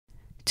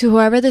To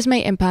whoever this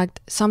may impact,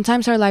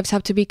 sometimes our lives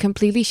have to be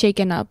completely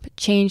shaken up,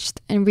 changed,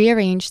 and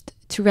rearranged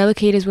to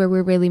relocate us where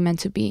we're really meant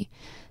to be.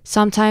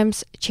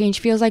 Sometimes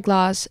change feels like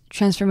loss,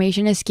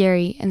 transformation is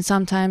scary, and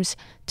sometimes,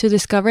 to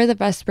discover the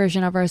best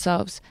version of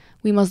ourselves,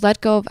 we must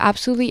let go of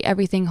absolutely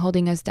everything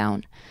holding us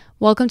down.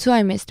 Welcome to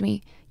I Missed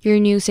Me, your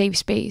new safe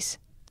space.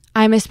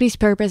 I Missed Me's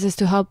purpose is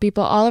to help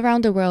people all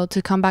around the world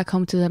to come back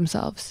home to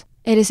themselves.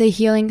 It is a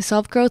healing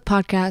self-growth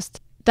podcast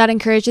that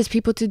encourages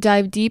people to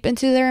dive deep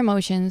into their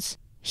emotions,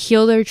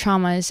 heal their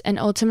traumas, and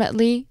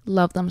ultimately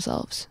love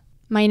themselves.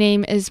 My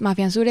name is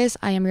Mafia Ansures.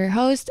 I am your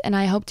host, and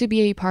I hope to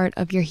be a part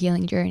of your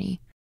healing journey.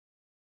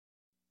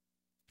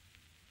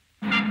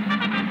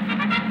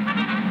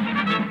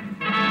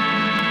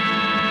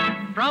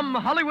 From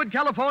Hollywood,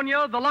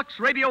 California, the Lux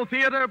Radio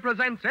Theater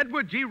presents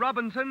Edward G.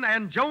 Robinson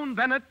and Joan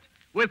Bennett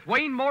with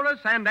Wayne Morris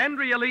and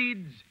Andrea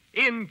Leeds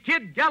in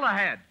Kid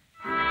Galahad.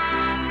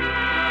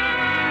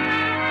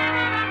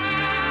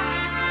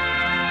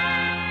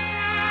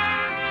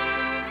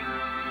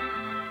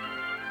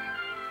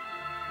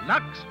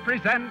 Lux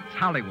presents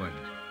Hollywood.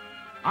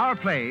 Our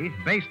play,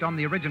 based on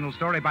the original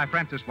story by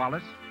Francis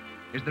Wallace,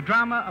 is the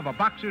drama of a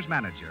boxer's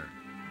manager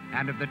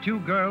and of the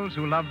two girls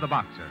who love the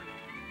boxer.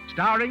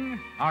 Starring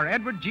are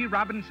Edward G.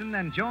 Robinson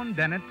and Joan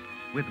Bennett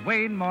with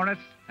Wayne Morris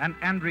and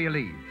Andrea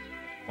Leeds.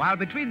 While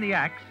between the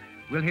acts,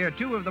 we'll hear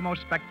two of the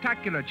most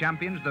spectacular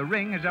champions the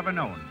ring has ever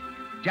known,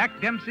 Jack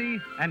Dempsey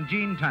and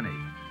Gene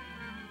Tunney.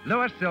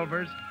 Louis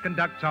Silvers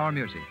conducts our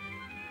music.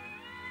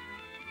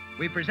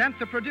 We present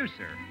the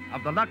producer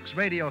of the Lux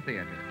Radio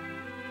Theater.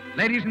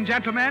 Ladies and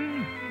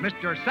gentlemen,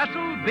 Mr.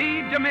 Cecil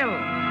B. DeMille.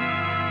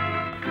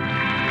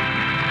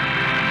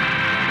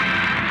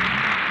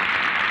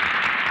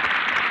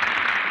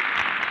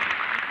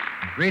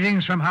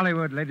 Greetings from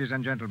Hollywood, ladies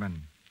and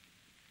gentlemen.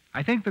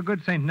 I think the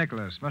good St.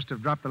 Nicholas must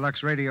have dropped the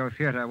Lux Radio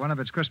Theater one of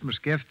its Christmas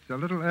gifts a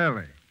little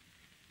early,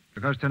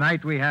 because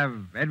tonight we have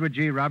Edward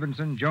G.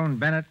 Robinson, Joan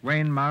Bennett,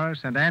 Wayne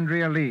Morris, and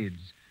Andrea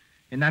Leeds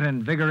in that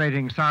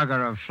invigorating saga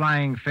of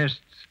flying fists,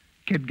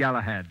 Kid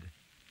Galahad.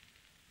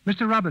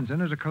 Mr.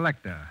 Robinson is a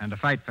collector and a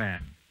fight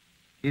fan.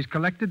 He's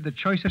collected the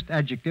choicest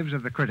adjectives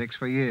of the critics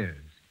for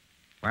years,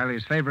 while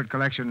his favorite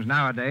collections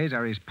nowadays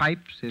are his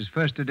pipes, his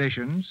first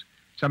editions,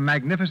 some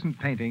magnificent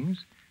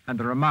paintings, and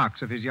the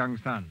remarks of his young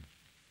son.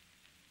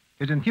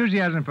 His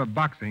enthusiasm for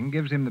boxing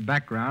gives him the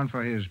background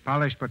for his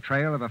polished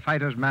portrayal of a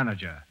fighter's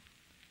manager,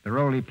 the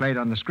role he played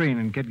on the screen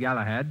in Kid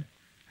Galahad,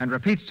 and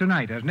repeats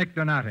tonight as Nick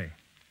Donati.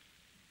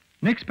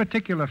 Nick's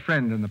particular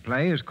friend in the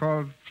play is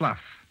called Fluff.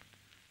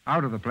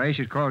 Out of the play,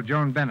 she's called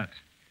Joan Bennett,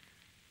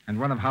 and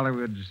one of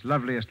Hollywood's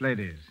loveliest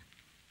ladies.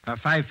 Her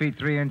 5 feet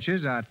 3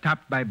 inches are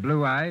topped by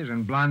blue eyes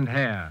and blonde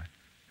hair,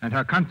 and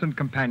her constant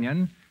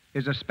companion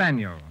is a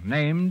spaniel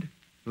named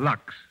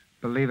Lux,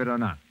 believe it or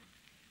not.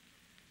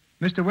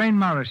 Mr. Wayne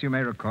Morris, you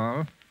may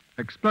recall,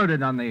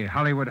 exploded on the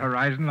Hollywood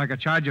horizon like a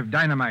charge of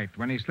dynamite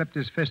when he slipped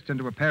his fist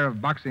into a pair of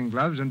boxing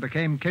gloves and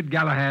became Kid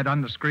Galahad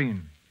on the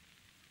screen.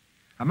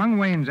 Among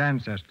Wayne's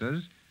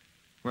ancestors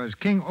was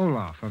King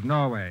Olaf of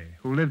Norway,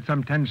 who lived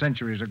some 10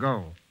 centuries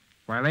ago,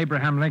 while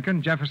Abraham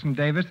Lincoln, Jefferson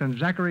Davis, and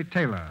Zachary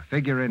Taylor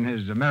figure in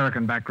his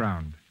American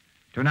background.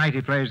 Tonight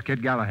he plays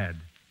Kid Galahad.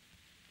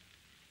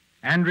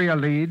 Andrea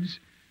Leeds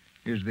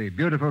is the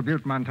beautiful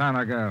Butte,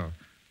 Montana girl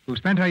who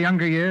spent her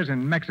younger years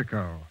in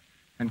Mexico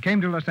and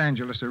came to Los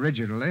Angeles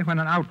originally when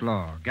an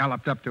outlaw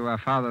galloped up to her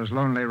father's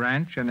lonely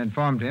ranch and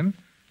informed him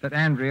that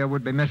Andrea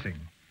would be missing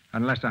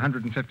unless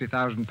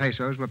 150,000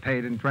 pesos were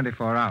paid in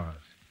 24 hours.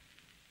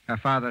 Her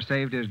father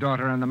saved his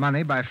daughter and the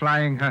money by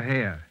flying her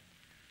here.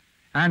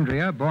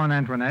 Andrea, born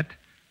Antoinette,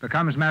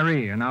 becomes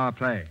Marie in our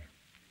play.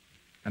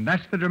 And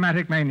that's the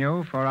dramatic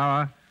menu for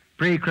our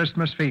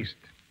pre-Christmas feast.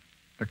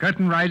 The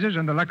curtain rises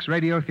and the Lux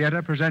Radio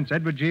Theater presents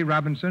Edward G.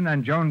 Robinson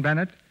and Joan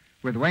Bennett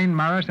with Wayne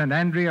Morris and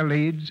Andrea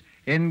Leeds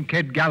in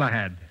Kid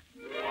Galahad.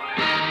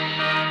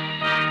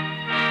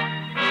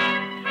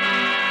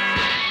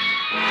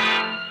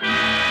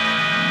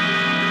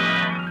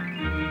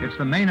 It's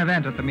the main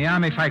event at the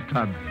Miami Fight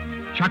Club.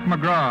 Chuck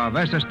McGraw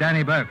versus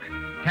Danny Burke.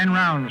 10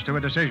 rounds to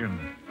a decision.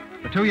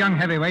 The two young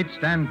heavyweights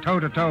stand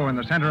toe-to-toe in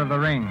the center of the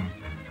ring,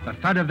 the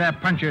thud of their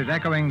punches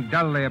echoing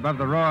dully above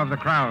the roar of the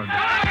crowd.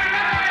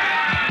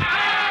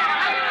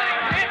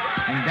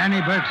 In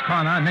Danny Burke's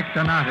corner, Nick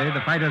Donati,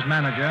 the fighter's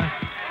manager,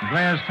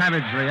 glares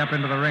savagely up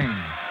into the ring.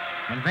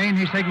 In vain,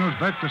 he signals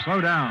Burke to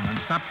slow down and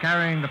stop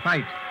carrying the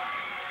fight.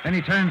 Then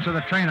he turns to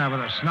the trainer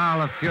with a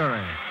snarl of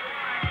fury.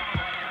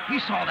 He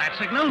saw that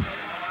signal.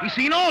 He's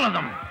seen all of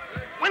them.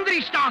 When did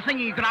he start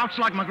thinking he could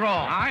outslug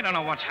McGraw? I don't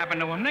know what's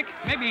happened to him, Nick.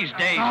 Maybe he's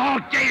dazed. Oh,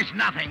 dazed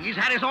nothing. He's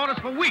had his orders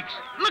for weeks.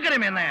 Look at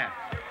him in there.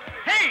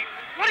 Hey,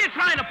 what are you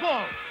trying to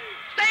pull?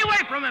 Stay away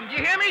from him. Do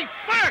you hear me?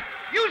 Burke,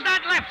 use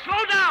that left.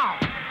 Slow down.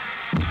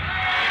 1,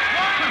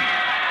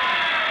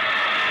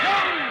 2,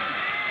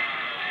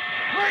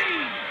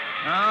 3.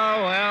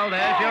 Oh, well,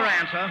 there's your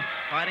answer.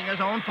 Fighting his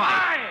own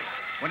fight.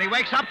 5, When he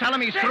wakes up, tell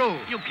him he's through.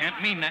 You can't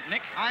mean that,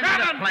 Nick. I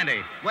need it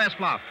plenty. Where's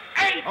Fluff?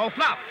 8. Oh,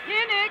 Fluff.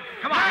 Here, Nick.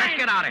 Come on, let's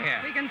get out of here.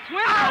 We can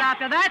swim right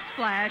after that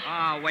splash.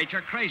 Oh, wait,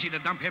 you're crazy to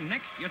dump him,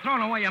 Nick. You're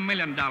throwing away $1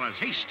 million.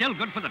 He's still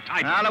good for the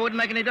title. Well, it wouldn't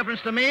make any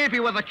difference to me if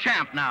he were the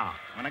champ now.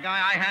 When a guy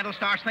I handle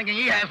starts thinking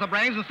he has the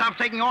brains and stops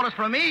taking orders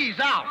from me, he's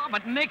out. Oh,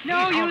 but Nick,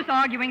 No he's use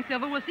arguing,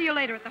 Silver. We'll see you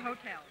later at the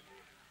hotel.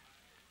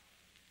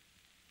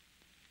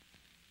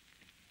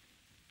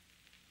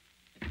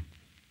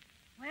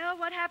 Well,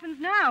 what happens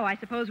now? I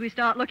suppose we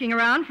start looking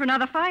around for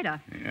another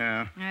fighter.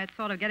 Yeah. It's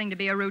sort of getting to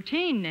be a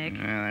routine, Nick.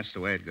 Yeah, that's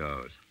the way it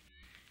goes.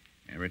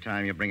 Every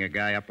time you bring a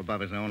guy up above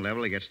his own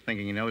level, he gets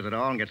thinking he knows it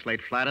all and gets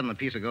laid flat on a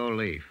piece of gold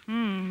leaf.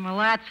 Well,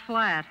 that's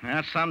flat.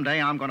 Well,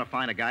 someday I'm going to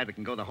find a guy that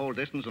can go the whole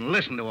distance and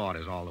listen to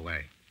orders all the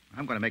way.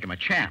 I'm going to make him a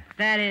champ.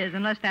 That is,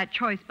 unless that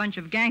choice bunch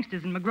of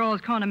gangsters in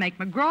McGraw's corner make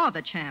McGraw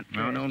the champ.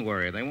 No, first. don't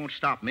worry. They won't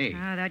stop me.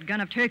 That gun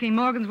of Turkey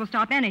Morgan's will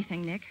stop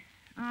anything, Nick.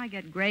 I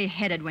get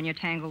gray-headed when you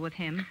tangle with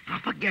him. Oh,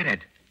 forget it.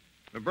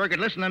 If Burke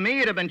had listened to me,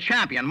 he'd have been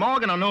champion,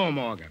 Morgan or no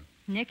Morgan.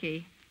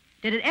 Nicky,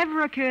 did it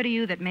ever occur to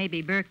you that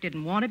maybe Burke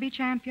didn't want to be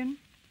champion?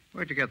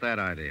 Where'd you get that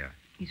idea?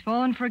 He's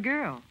fallen for a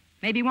girl.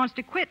 Maybe he wants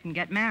to quit and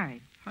get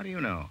married. How do you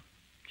know?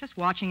 Just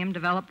watching him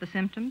develop the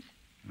symptoms.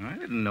 I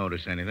didn't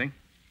notice anything.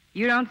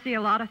 You don't see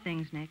a lot of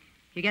things, Nick.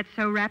 You get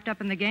so wrapped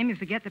up in the game, you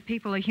forget that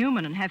people are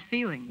human and have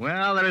feelings.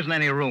 Well, there isn't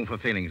any room for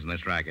feelings in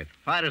this racket.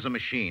 Fighter's a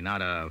machine,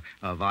 not a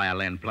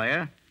violin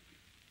player.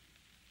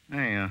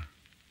 Hey,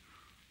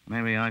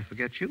 maybe I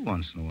forget you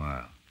once in a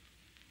while.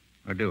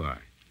 Or do I?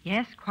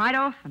 Yes, quite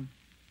often.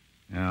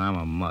 Yeah, I'm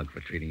a mug for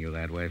treating you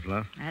that way,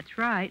 Fluff. That's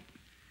right.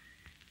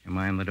 Am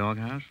I in the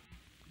doghouse?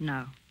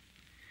 No.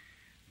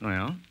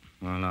 Well,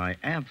 I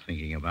am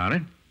thinking about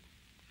it.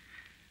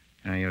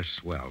 Now, you're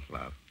swell,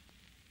 Fluff.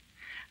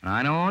 And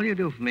I know all you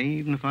do for me,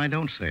 even if I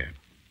don't say it.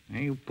 Now,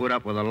 you put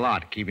up with a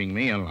lot keeping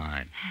me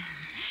alive.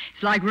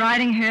 It's like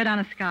riding herd on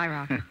a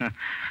skyrocket.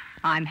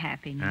 I'm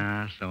happy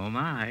now. So am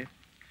I.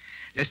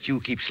 Just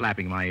you keep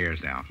slapping my ears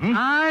down.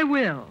 I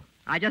will.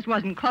 I just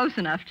wasn't close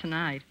enough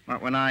tonight.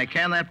 What, when I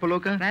can that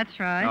palooka? That's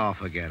right. Oh,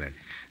 forget it.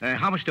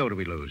 How much dough did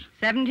we lose?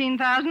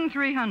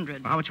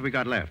 17,300. How much have we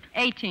got left?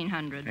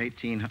 1,800.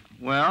 1,800.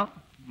 Well,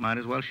 might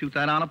as well shoot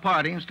that on a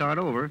party and start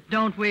over.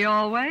 Don't we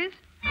always?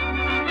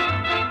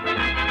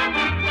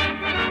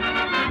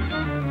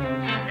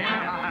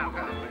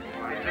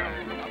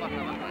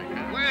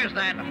 Where's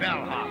that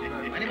bellhop?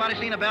 Anybody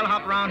seen a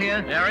bellhop around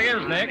here? There he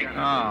is, Nick.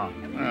 Oh,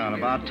 well,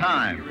 about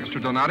time.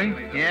 Mr. Donati?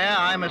 Yeah,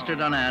 I'm Mr.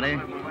 Donati.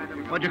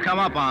 What'd you come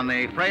up on,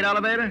 the freight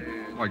elevator?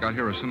 Well, I got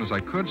here as soon as I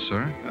could,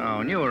 sir.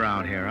 Oh, new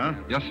around here, huh?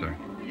 Yes, sir.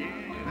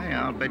 Hey,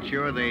 I'll bet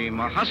you're the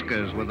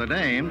Mahuskers with the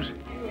dames.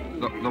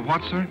 The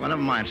what, sir? Well,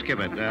 never mind, skip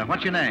it.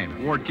 What's your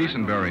name? Ward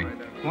Giesenberry.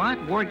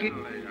 What? Ward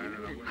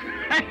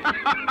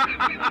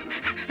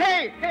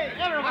Hey,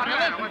 everybody,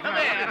 listen to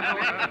me.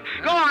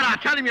 Go on, I'll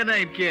tell him your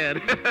name,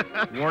 kid.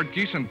 Ward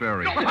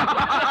Giesenberry.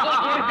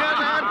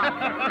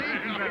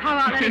 How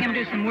about letting him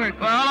do some work?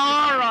 Well,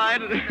 all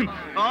right.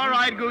 All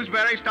right,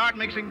 Gooseberry, start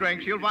mixing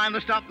drinks. You'll find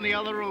the stuff in the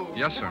other room.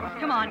 Yes, sir.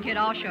 Come on, kid,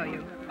 I'll show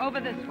you.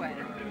 Over this way.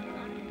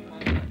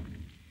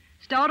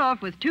 Start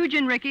off with 2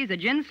 gin rickeys, a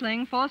gin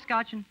sling, 4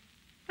 scotch, and...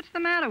 What's the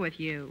matter with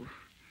you?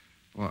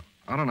 Well,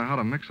 I don't know how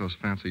to mix those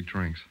fancy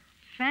drinks.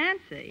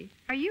 Fancy?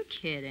 Are you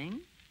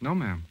kidding? No,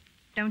 ma'am.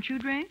 Don't you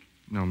drink?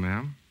 No,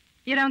 ma'am.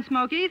 You don't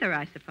smoke either,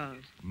 I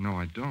suppose. No,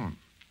 I don't.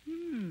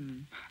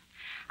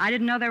 I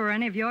didn't know there were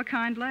any of your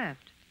kind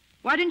left.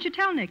 Why didn't you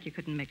tell Nick you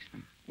couldn't mix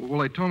them? Well,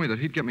 they told me that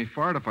he'd get me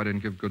fired if I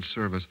didn't give good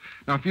service.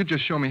 Now, if you'd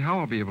just show me how,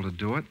 I'll be able to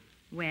do it.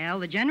 Well,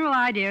 the general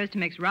idea is to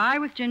mix rye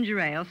with ginger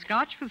ale,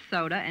 scotch with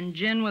soda, and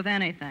gin with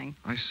anything.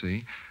 I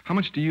see. How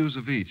much do you use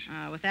of each?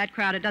 With that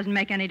crowd, it doesn't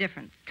make any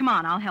difference. Come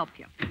on, I'll help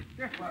you.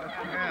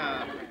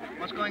 Yeah.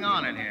 What's going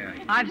on in here?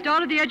 I've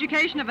started the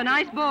education of a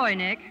nice boy,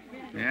 Nick.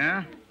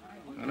 Yeah?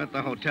 Well, let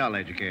the hotel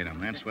educate him.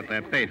 That's what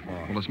they're paid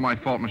for. Well, it's my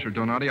fault, Mr.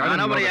 Donati. I didn't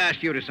know nobody that...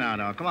 asked you to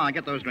sound off. Come on,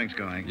 get those drinks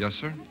going. Yes,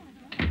 sir?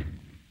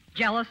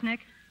 Jealous, Nick?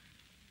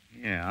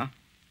 Yeah.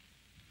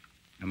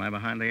 Am I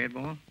behind the 8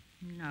 ball?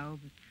 No,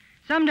 but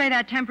someday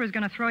that temper is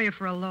going to throw you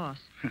for a loss.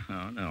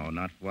 Oh, no,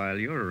 not while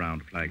you're around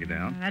to flag you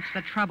down. That's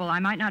the trouble. I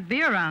might not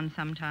be around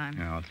sometime.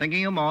 Now,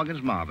 thinking of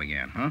Morgan's mob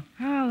again, huh?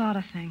 Oh, a lot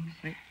of things.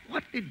 Hey,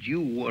 what did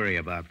you worry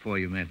about before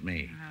you met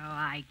me? Oh,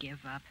 I give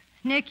up.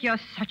 Nick, you're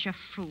such a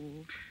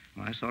fool.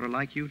 Well, I sort of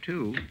like you,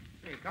 too.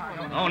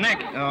 Oh,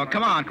 Nick. Oh,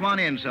 come on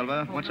in,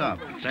 Silver. What's up?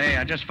 Say,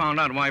 I just found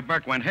out why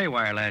Burke went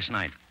haywire last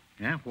night.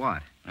 Yeah,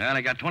 what? Well,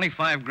 he got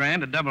 25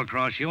 grand to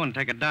double-cross you and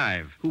take a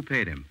dive. Who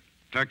paid him?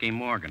 Turkey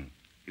Morgan.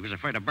 He was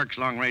afraid of Burke's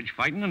long-range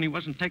fighting, and he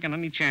wasn't taking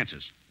any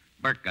chances.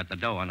 Burke got the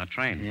dough on a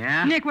train.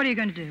 Yeah? Nick, what are you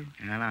going to do?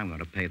 And I'm going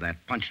to pay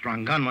that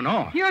punch-drunk gunman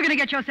off. You're going to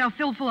get yourself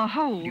filled full of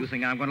holes. You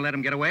think I'm going to let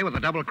him get away with a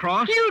double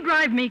cross? You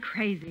drive me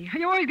crazy. Are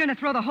you always going to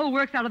throw the whole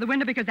works out of the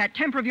window because that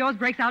temper of yours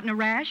breaks out in a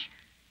rash?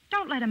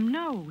 Don't let him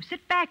know.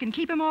 Sit back and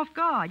keep him off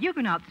guard. You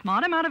can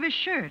outsmart him out of his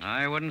shirt.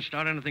 I wouldn't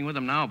start anything with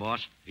him now,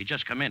 boss. He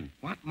just come in.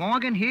 What,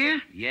 Morgan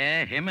here?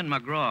 Yeah, him and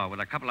McGraw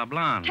with a couple of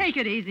blondes. Take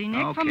it easy,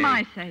 Nick, Okay. for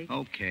my sake.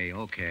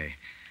 Okay.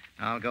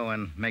 I'll go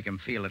and make him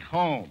feel at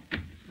home.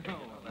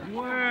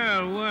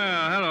 Well,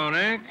 hello,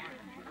 Nick.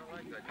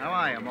 How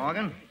are you,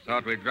 Morgan?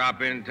 Thought we'd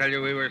drop in and tell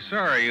you we were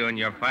sorry you and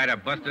your fighter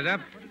busted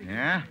up.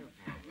 Yeah?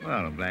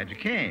 Well, I'm glad you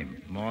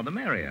came. More the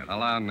merrier.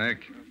 Hello,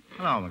 Nick.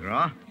 Hello,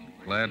 McGraw.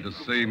 Glad to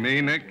see me,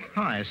 Nick?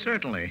 Hi,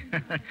 certainly.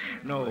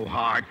 No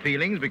hard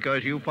feelings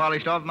because you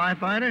polished off my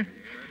fighter?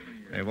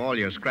 If all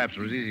your scraps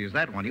were as easy as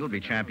that one, you'll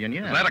be champion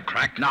yet. Is that a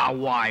crack? Now,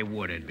 why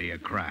would it be a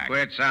crack?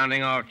 Quit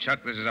sounding off,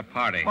 Chuck. This is a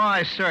party.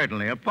 Why,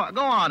 certainly.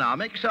 Go on now.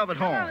 Make yourself at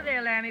home. Hello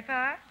there, Lammy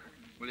Pie.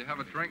 Will you have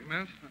a drink,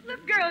 miss?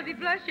 Look, girls, he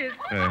blushes.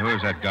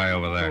 Who's that guy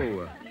over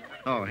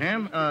there?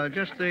 Him?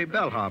 Just the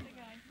bellhop.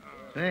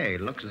 Hey,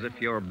 looks as if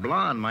your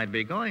blonde might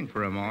be going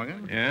for him,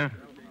 Morgan. Yeah?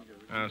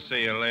 I'll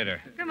see you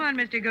later. Come on,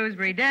 Mr.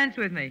 Gooseberry, dance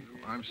with me.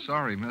 I'm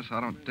sorry, miss.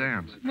 I don't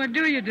dance. What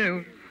do you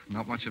do?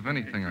 Not much of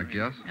anything, I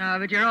guess. Oh,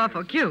 but you're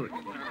awful cute.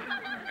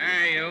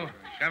 Hey, you.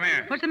 Come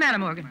here. What's the matter,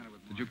 Morgan?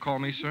 Did you call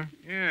me, sir?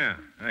 Yeah,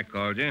 I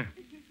called you.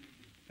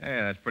 Hey,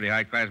 that's pretty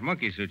high-class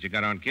monkey suit you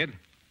got on, kid.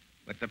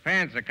 But the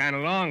pants are kind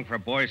of long for a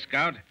Boy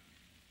Scout.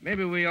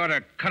 Maybe we ought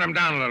to cut them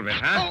down a little bit,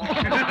 huh?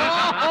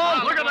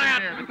 Oh, look at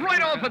that.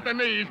 Right off at the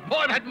knees.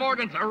 Boy, that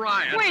Morgan's a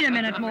riot. Wait a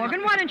minute,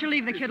 Morgan. Why don't you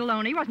leave the kid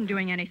alone? He wasn't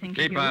doing anything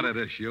to you. Keep out of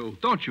this, you.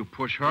 Don't you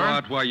push her.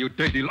 What? Why, you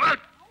dainty lot.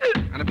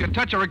 And if you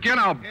touch her again,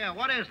 I'll... Yeah,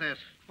 what is this?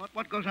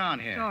 What goes on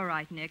here? It's all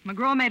right, Nick.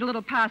 McGraw made a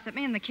little pass at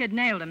me, and the kid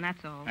nailed him,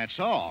 that's all. That's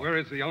all. Where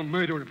is the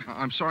murderer?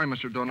 I'm sorry,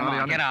 Mr. Come Donati.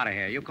 on, get out of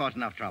here. You caused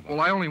enough trouble. Well,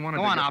 I only wanted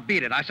Go to... on, now,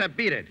 beat it. I said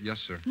beat it. Yes,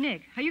 sir.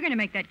 Nick, are you going to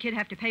make that kid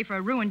have to pay for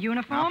a ruined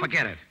uniform? Now,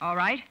 forget it. All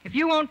right. If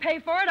you won't pay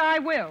for it, I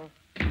will.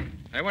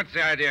 Hey, what's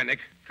the idea, Nick?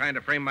 Trying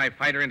to frame my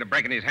fighter into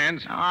breaking his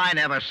hands? Now, I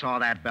never saw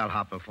that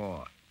bellhop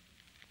before.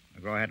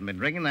 McGraw hadn't been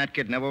drinking, that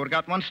kid never would have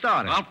got one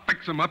started. I'll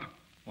fix him up.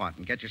 What,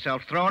 and get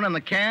yourself thrown in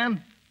the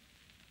can?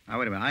 Now,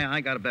 wait a minute.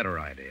 I got a better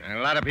idea. A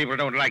lot of people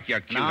don't like your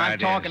cute Now, I'm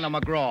ideas. talking to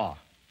McGraw.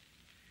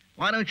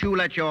 Why don't you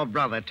let your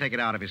brother take it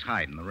out of his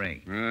hide in the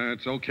ring?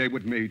 It's okay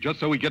with me,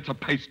 just so he gets a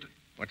paste.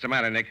 What's the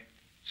matter, Nick?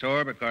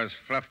 Sore because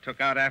Fluff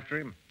took out after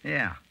him?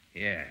 Yeah.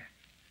 Yeah.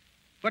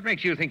 What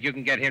makes you think you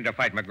can get him to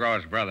fight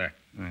McGraw's brother?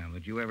 Well,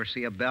 did you ever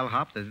see a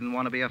bellhop that didn't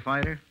want to be a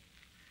fighter?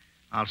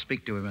 I'll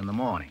speak to him in the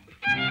morning.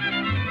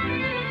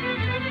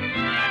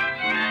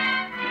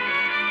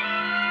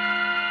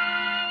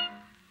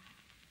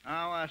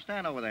 Now,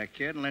 stand over there,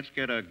 kid, and let's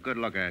get a good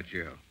look at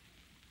you.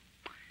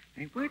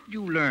 Hey, where did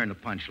you learn to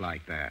punch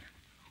like that?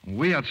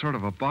 We had sort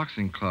of a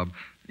boxing club.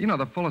 You know,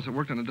 the fellows that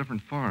worked in the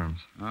different farms.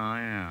 Oh,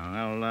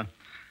 yeah. Well,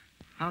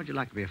 how would you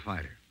like to be a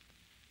fighter?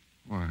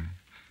 Why,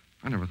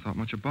 I never thought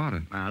much about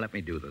it. Now, let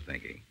me do the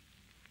thinking.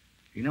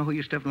 You know who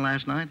you stiffened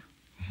last night?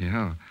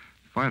 Yeah,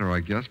 fighter, I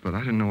guess, but I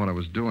didn't know what I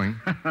was doing.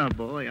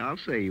 Boy, I'll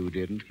say you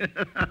didn't.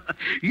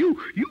 You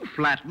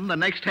flattened the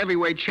next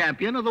heavyweight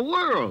champion of the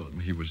world.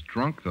 He was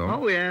drunk, though.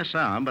 Oh, yes,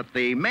 but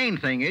the main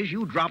thing is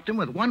you dropped him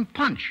with one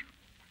punch.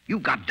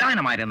 You've got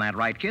dynamite in that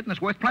right, kid, and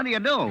it's worth plenty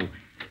of dough.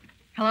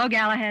 Hello,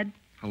 Galahad.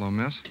 Hello,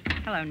 miss.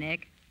 Hello,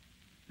 Nick.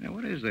 Now,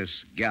 what is this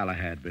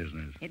Galahad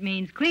business? It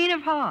means clean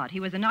of heart. He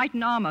was a knight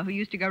in armor who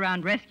used to go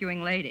around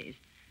rescuing ladies.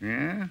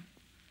 Yeah?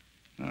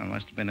 Well,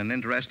 must have been an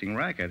interesting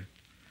racket.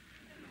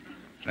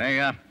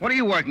 Say, what are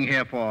you working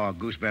here for,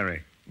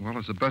 Gooseberry? Well,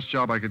 it's the best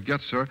job I could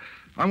get, sir.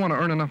 I want to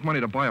earn enough money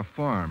to buy a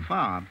farm.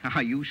 Farm?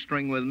 You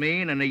string with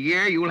me, and in a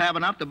year you'll have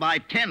enough to buy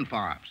 10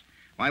 farms.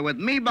 Why, with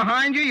me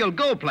behind you, you'll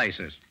go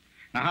places.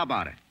 Now, how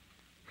about it?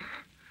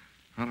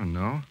 I don't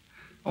know.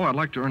 Oh, I'd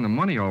like to earn the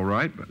money, all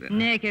right, but...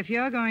 Nick, if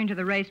you're going to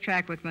the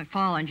racetrack with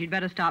McFarland, you'd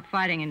better stop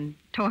fighting and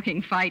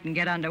talking fight and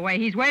get underway.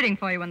 He's waiting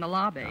for you in the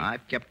lobby.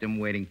 I've kept him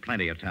waiting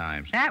plenty of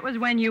times. That was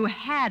when you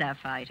had a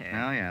fighter.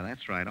 Oh, yeah,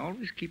 that's right.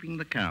 Always keeping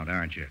the count,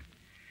 aren't you?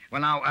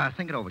 Well, now,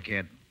 think it over,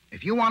 kid.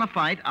 If you want to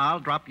fight, I'll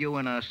drop you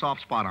in a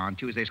soft spot on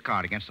Tuesday's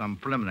card against some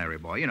preliminary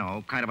boy. You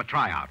know, kind of a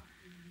tryout.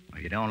 Well,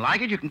 if you don't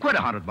like it, you can quit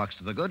 $100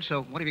 to the good,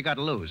 so what have you got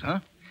to lose, huh?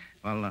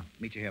 Well,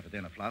 meet you here for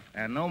dinner, Fluff.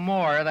 And no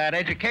more of that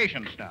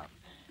education stuff.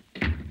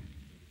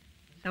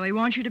 So he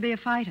wants you to be a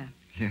fighter.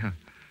 Yeah.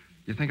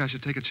 You think I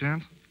should take a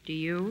chance? Do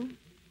you?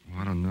 Oh,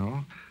 I don't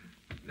know.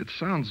 It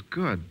sounds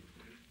good.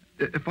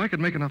 If I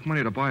could make enough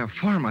money to buy a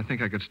farm, I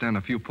think I could stand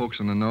a few pokes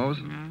in the nose.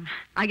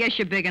 I guess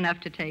you're big enough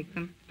to take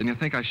them. Then you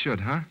think I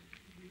should, huh?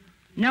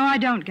 No, I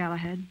don't,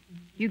 Galahad.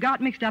 You got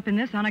mixed up in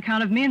this on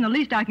account of me, and the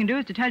least I can do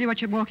is to tell you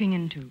what you're walking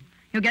into.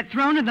 You'll get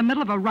thrown in the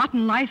middle of a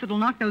rotten life that'll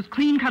knock those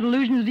clean-cut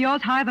illusions of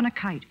yours higher than a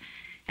kite.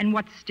 And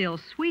what's still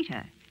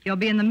sweeter, you'll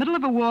be in the middle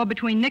of a war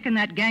between Nick and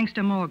that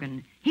gangster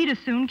Morgan. He'd as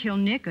soon kill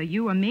Nick or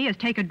you or me as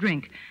take a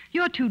drink.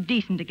 You're too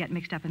decent to get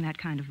mixed up in that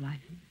kind of life.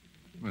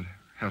 Well, it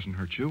hasn't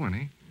hurt you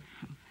any.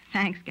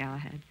 Thanks,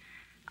 Galahad.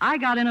 I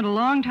got in it a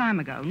long time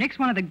ago. Nick's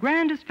one of the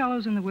grandest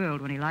fellows in the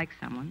world when he likes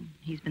someone.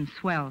 He's been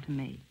swell to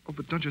me. Oh,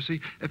 but don't you see,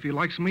 if he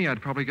likes me,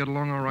 I'd probably get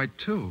along all right,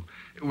 too.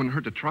 It wouldn't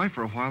hurt to try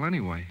for a while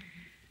anyway.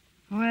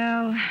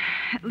 Well,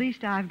 at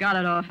least I've got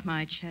it off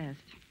my chest.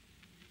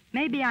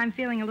 Maybe I'm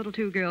feeling a little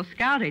too Girl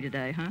Scouty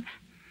today, huh?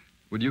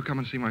 Would you come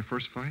and see my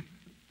first fight?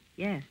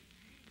 Yes.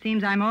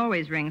 Seems I'm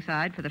always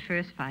ringside for the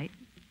first fight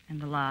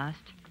and the last.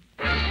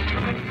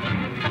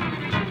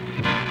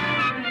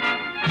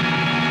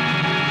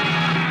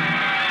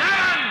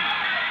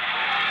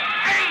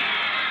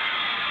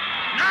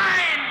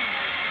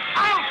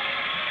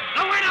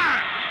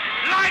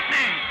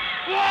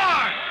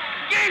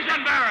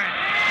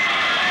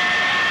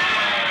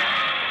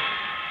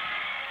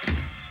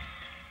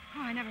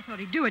 thought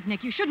he'd do it,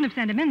 Nick. You shouldn't have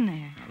sent him in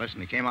there. Now, listen,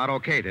 he came out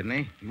okay, didn't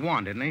he? He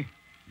won, didn't he?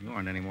 You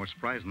aren't any more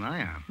surprised than I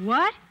am.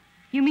 What?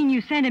 You mean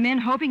you sent him in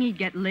hoping he'd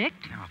get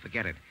licked? Now,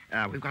 forget it.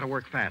 We've got to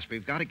work fast.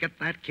 We've got to get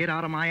that kid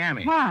out of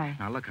Miami. Why?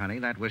 Now, look, honey,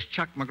 that was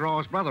Chuck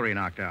McGraw's brother he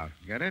knocked out.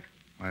 Get it?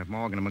 Why, if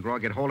Morgan and McGraw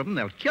get hold of him,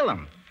 they'll kill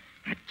him.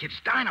 That kid's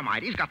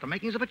dynamite. He's got the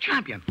makings of a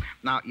champion.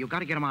 Now, you've got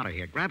to get him out of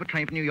here. Grab a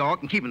train from New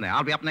York and keep him there.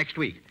 I'll be up next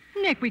week.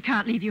 Nick, we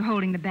can't leave you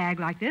holding the bag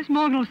like this.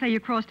 Morgan will say you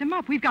crossed him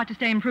up. We've got to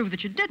stay and prove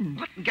that you didn't.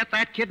 What? Get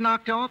that kid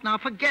knocked off? Now,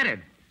 forget it.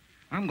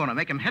 I'm going to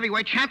make him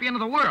heavyweight champion of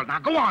the world. Now,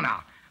 go on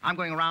now. I'm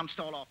going around and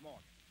stall off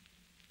Morgan.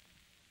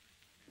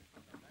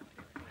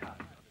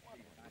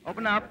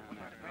 Open up.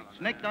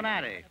 It's Nick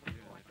Donati.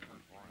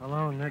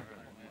 Hello, Nick.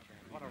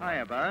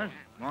 Hiya, Buzz.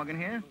 Morgan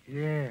here?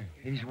 Yeah,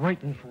 he's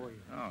waiting for you.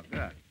 Oh,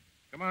 good.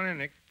 Come on in,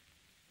 Nick.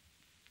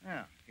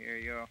 Yeah, here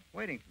you're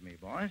waiting for me,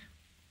 boys.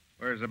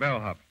 Where's the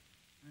bellhop?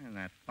 Isn't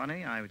that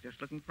funny? I was just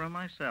looking for him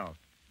myself.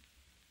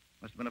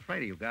 Must have been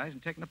afraid of you guys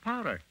and taken the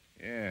powder.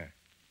 Yeah. Did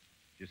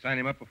you sign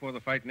him up before the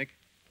fight, Nick?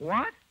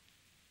 What?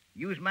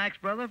 Use Mac's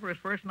brother for his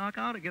first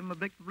knockout to give him a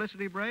big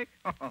publicity break?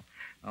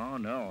 Oh,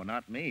 no,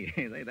 not me.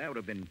 That would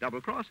have been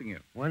double-crossing you.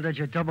 When did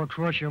you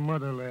double-cross your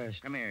mother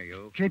last? Come here,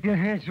 you. Keep your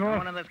hands No off.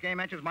 one in this game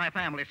mentions my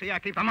family. See, I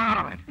keep them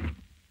out of it.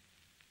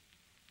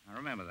 Now,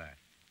 remember that.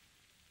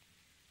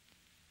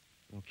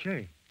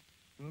 Okay.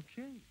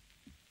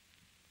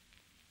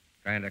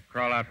 Trying to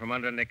crawl out from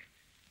under, Nick?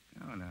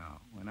 Oh, no.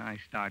 When I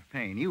start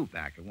paying you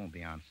back, it won't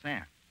be on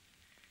Sam.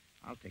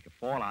 I'll take a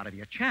fall out of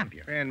your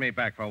champion. Paying me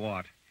back for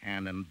what?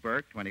 Handing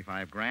Burke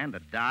 $25,000 to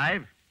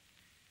dive.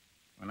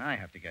 When I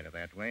have to get it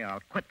that way,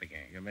 I'll quit the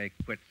game. You may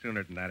quit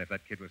sooner than that if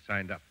that kid was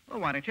signed up. Well,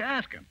 why don't you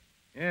ask him?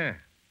 Yeah.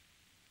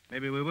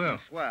 Maybe we will.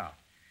 Swell.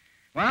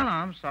 Well,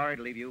 I'm sorry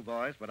to leave you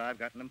boys, but I've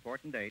got an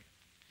important date.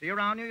 See you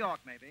around New York,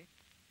 maybe.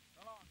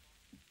 So long.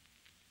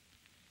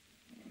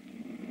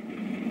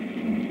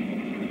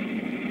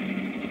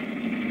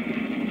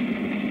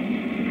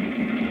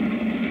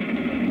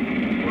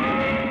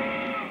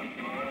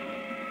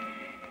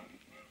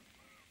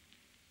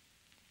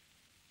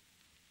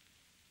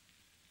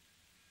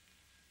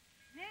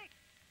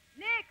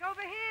 Nick,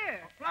 over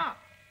here. Fluff.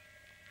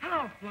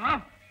 Hello,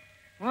 Fluff.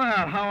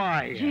 Well, how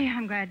are you? Gee,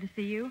 I'm glad to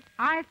see you.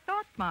 I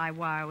thought my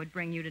wire would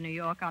bring you to New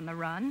York on the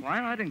run.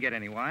 Why? I didn't get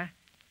any wire.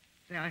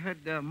 Say, I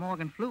heard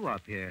Morgan flew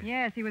up here.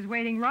 Yes, he was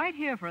waiting right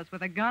here for us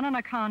with a gun and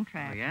a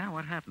contract. Oh, yeah?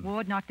 What happened?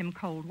 Ward knocked him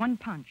cold. One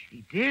punch.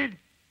 He did?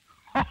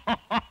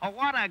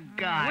 What a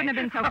guy. Wouldn't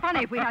have been so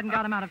funny if we hadn't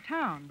got him out of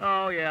town.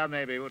 Oh, yeah,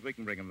 maybe. But we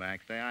can bring him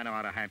back. Say, I know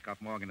how to handcuff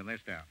Morgan in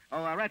this town.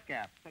 Oh,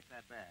 Redcap, take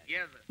that bag.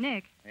 Yes, sir.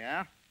 Nick,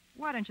 Yeah?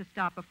 why don't you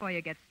stop before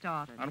you get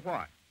started? On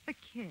what? The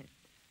kid.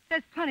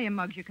 There's plenty of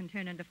mugs you can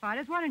turn into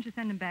fighters. Why don't you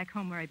send him back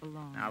home where he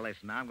belongs? Now,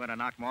 listen, I'm going to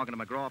knock Morgan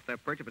and McGraw off their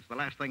perch if it's the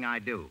last thing I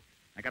do.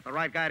 I got the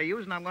right guy to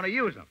use, and I'm going to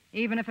use him.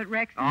 Even if it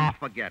wrecks him? Oh,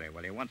 forget it,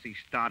 will you? Once he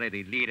started,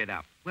 he'd lead it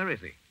up. Where is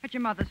he? At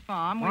your mother's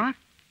farm. What?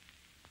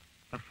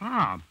 The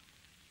farm?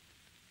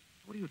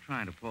 What are you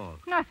trying to pull?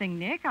 Nothing,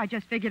 Nick. I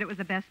just figured it was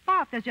the best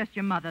spot. There's just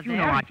your mother You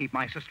there. know I keep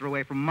my sister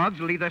away from mugs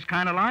to lead this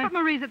kind of life. But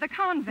Marie's at the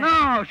convent.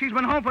 No, she's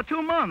been home for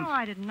 2 months. Oh,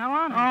 I didn't know,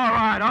 honest. All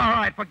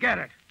right, forget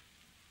it.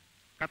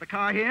 Got the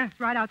car here? It's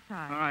right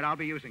outside. All right, I'll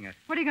be using it.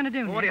 What are you going to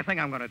do, Well, what do Nick? you think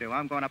I'm going to do?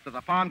 I'm going up to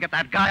the farm, get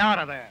that guy out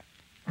of there.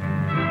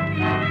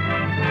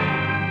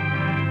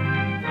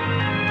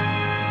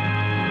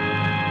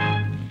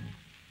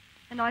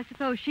 And I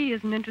suppose she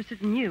isn't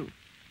interested in you.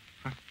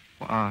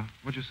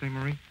 What'd you say,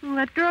 Marie? Well,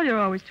 that girl you're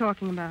always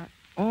talking about.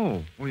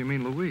 Oh, you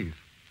mean Louise.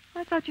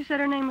 I thought you said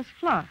her name was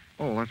Fluff.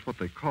 Oh, that's what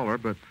they call her,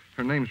 but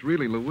her name's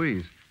really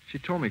Louise. She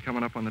told me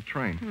coming up on the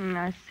train.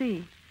 I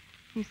see.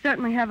 You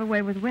certainly have a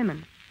way with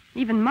women.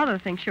 Even Mother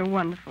thinks you're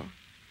wonderful.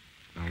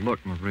 Now,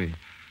 look, Marie,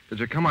 did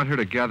you come out here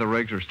to gather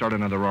eggs or start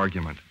another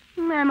argument?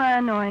 Am I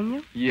annoying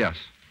you? Yes.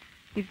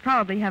 You'd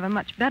probably have a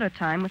much better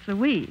time with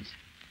Louise.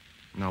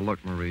 Now,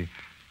 look, Marie,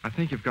 I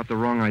think you've got the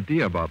wrong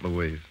idea about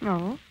Louise.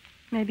 Oh,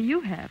 maybe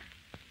you have.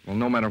 Well,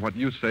 no matter what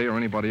you say or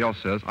anybody else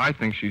says, I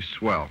think she's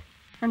swell.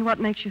 And what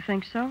makes you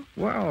think so?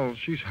 Well,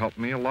 she's helped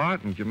me a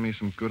lot and given me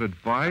some good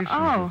advice.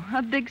 Oh,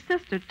 a big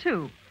sister,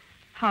 too.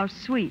 How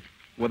sweet.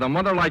 With a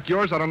mother like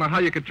yours, I don't know how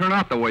you could turn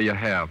out the way you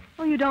have.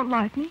 Oh, you don't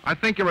like me? I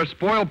think you're a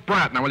spoiled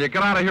brat. Now, will you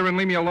get out of here and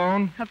leave me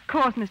alone? Of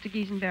course, Mr.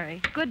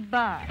 Giesenberry.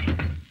 Goodbye.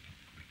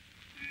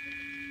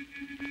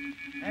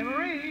 Hey,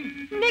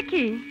 Marie.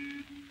 Nicky.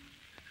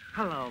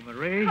 Hello,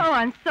 Marie. Oh,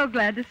 I'm so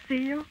glad to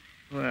see you.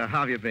 Well,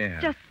 how have you been?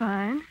 Just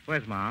fine.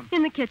 Where's Mom?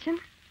 In the kitchen.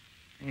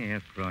 Yeah,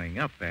 it's growing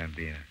up,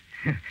 Bambina.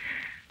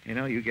 You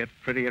know, you get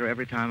prettier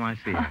every time I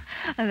see you.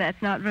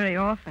 That's not very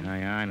often. Oh,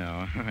 yeah, I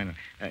know. I know.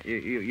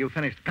 You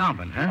finished the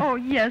convent, huh? Oh,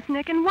 yes,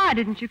 Nick. And why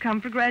didn't you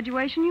come for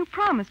graduation? You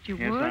promised you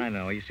Yes, would. I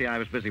know. You see, I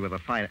was busy with a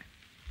fight.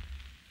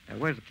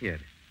 Where's the kid?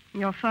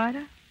 Your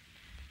fighter?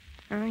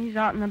 Oh, he's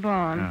out in the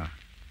barn. Oh.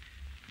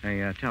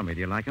 Hey, tell me, do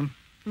you like him?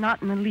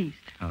 Not in the least.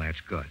 Oh,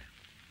 that's good.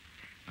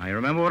 Now, you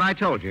remember what I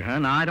told you, huh?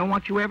 Now, I don't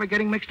want you ever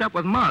getting mixed up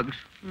with mugs.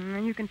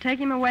 You can take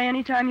him away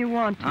any time you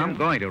want to. I'm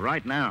going to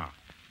right now.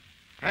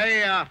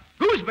 Hey,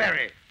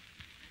 Gooseberry.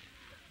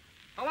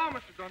 Hello,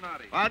 Mr.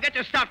 Donati. Well, get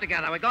your stuff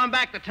together. We're going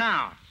back to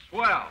town.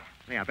 Swell.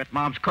 Hey, I bet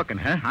Mom's cooking,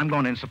 huh? I'm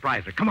going in and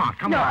surprise her. Come on,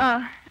 come No,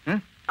 on. Huh?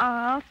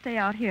 I'll stay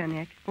out here,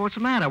 Nick. What's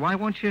the matter? Why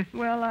won't you?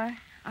 Well,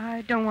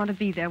 I don't want to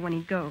be there when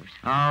he goes.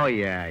 Oh,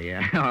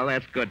 yeah. Well,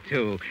 that's good,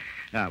 too.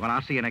 Well,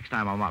 I'll see you next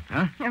time I'm up,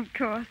 huh? Of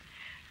course.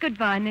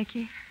 Goodbye,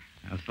 Nicky.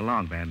 Now, so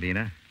long,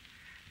 Bambina.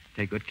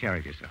 Take good care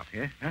of yourself,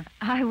 yeah? Huh?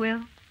 I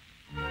will.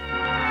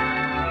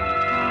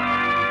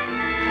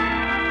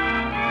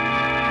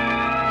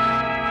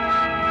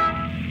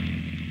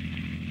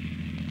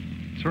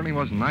 It certainly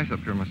wasn't nice up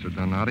here, Mr.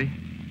 Donati.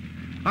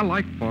 I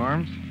like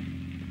farms.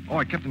 Oh,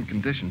 I kept in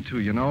condition, too,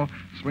 you know,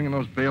 swinging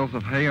those bales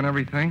of hay and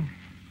everything.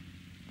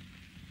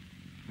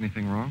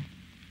 Anything wrong?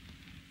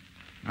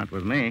 Not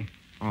with me.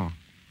 Oh.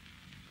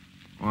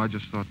 Well, I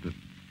just thought that...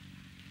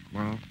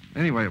 Well,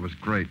 anyway, it was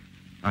great.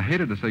 I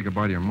hated to say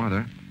goodbye to your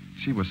mother.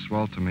 She was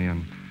swell to me,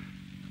 and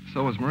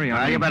so was Marie.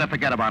 You better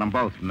forget about them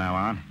both from now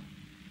on.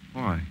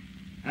 Why?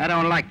 I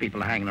don't like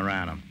people hanging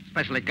around them,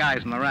 especially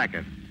guys in the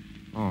racket.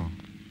 Oh.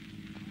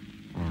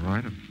 All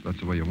right, if that's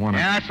the way you want it.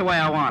 Yeah, that's the way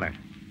I want it.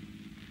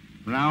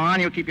 From now on,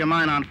 you keep your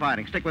mind on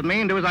fighting. Stick with me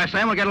and do as I say,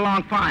 and we'll get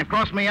along fine.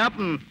 Cross me up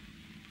and...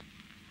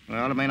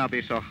 Well, it may not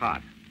be so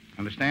hot.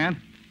 Understand?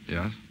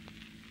 Yes,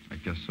 I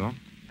guess so.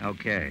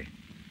 Okay.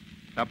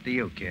 It's up to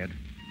you, kid.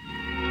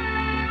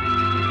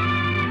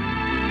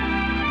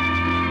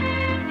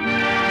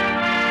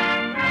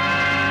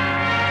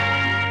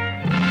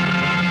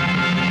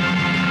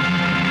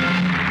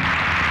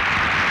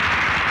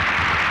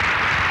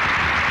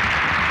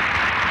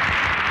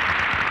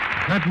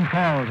 Curtain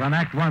falls on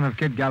Act One of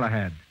Kid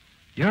Galahad.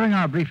 During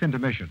our brief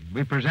intermission,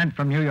 we present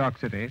from New York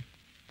City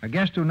a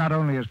guest who not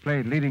only has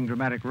played leading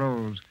dramatic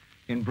roles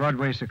in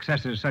Broadway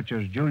successes such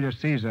as Julius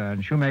Caesar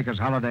and Shoemaker's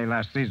Holiday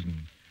last season,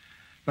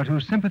 but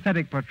whose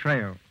sympathetic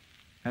portrayal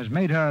has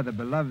made her the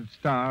beloved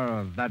star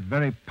of that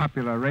very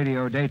popular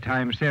radio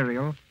daytime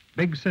serial,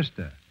 Big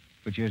Sister,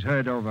 which is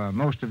heard over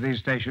most of these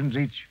stations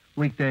each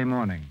weekday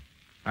morning.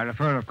 I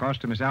refer, of course,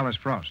 to Miss Alice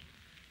Frost.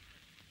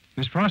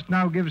 Miss Frost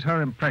now gives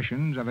her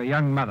impressions of a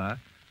young mother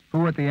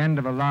who, at the end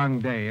of a long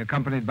day,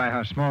 accompanied by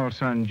her small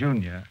son,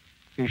 Junior,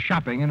 is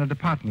shopping in a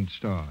department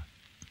store.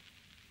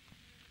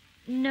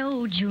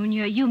 No,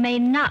 Junior, you may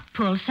not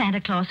pull Santa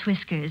Claus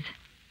whiskers.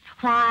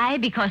 Why?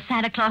 Because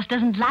Santa Claus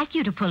doesn't like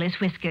you to pull his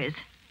whiskers.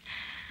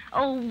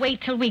 Oh,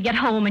 wait till we get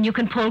home and you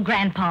can pull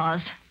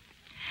Grandpa's.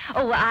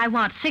 Oh, I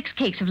want 6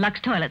 cakes of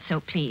Lux toilet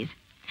soap, please.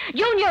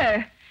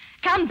 Junior,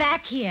 come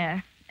back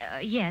here.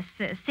 Yes,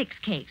 6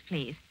 cakes,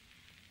 please.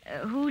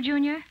 Who,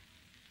 Junior?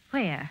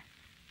 Where?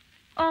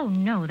 Oh,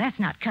 no, that's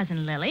not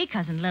Cousin Lily.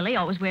 Cousin Lily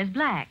always wears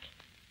black.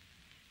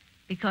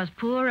 Because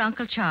poor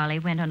Uncle Charlie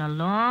went on a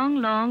long,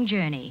 long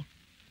journey.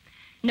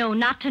 No,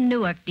 not to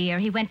Newark, dear.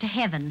 He went to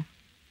heaven.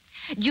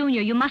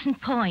 Junior, you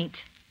mustn't point.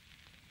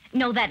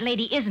 No, that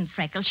lady isn't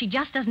freckled. She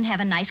just doesn't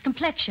have a nice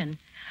complexion.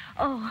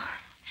 Oh,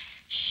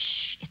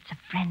 shh, it's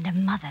a friend of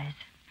Mother's.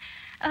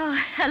 Oh,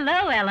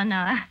 hello,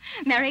 Eleanor.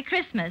 Merry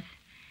Christmas.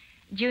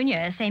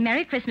 Junior, say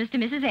Merry Christmas to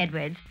Mrs.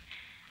 Edwards.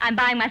 I'm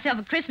buying myself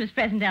a Christmas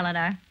present,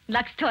 Eleanor.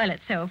 Lux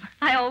toilet soap.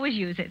 I always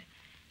use it.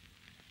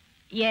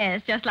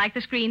 Yes, just like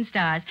the screen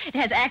stars. It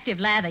has active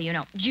lather, you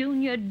know.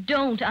 Junior,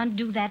 don't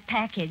undo that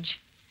package.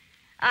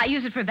 I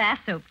use it for bath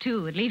soap,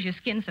 too. It leaves your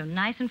skin so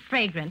nice and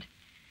fragrant.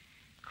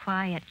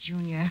 Quiet,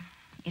 Junior.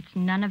 It's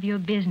none of your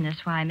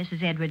business why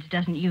Mrs. Edwards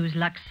doesn't use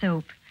Lux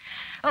soap.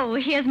 Oh,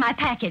 here's my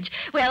package.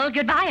 Well,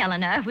 goodbye,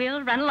 Eleanor.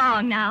 We'll run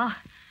along now.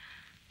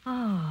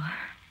 Oh...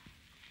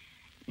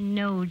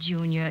 No,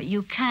 Junior,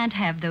 you can't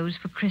have those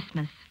for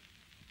Christmas.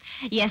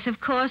 Yes, of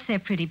course they're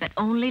pretty, but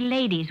only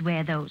ladies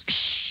wear those.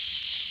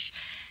 Shh.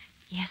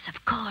 Yes,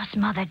 of course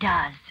Mother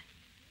does.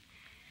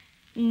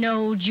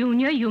 No,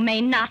 Junior, you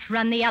may not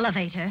run the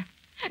elevator.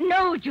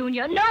 No,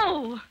 Junior,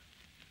 no!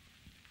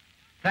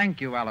 Thank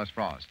you, Alice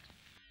Frost.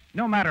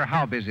 No matter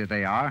how busy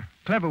they are,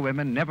 clever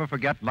women never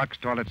forget Lux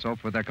toilet soap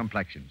for their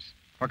complexions.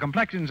 For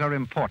complexions are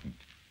important,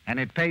 and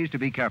it pays to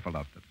be careful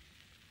of them.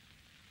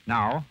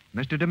 Now,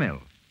 Mr.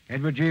 DeMille.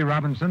 Edward G.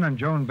 Robinson and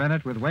Joan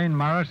Bennett with Wayne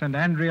Morris and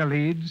Andrea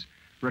Leeds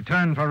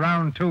return for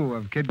round 2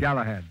 of Kid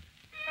Galahad.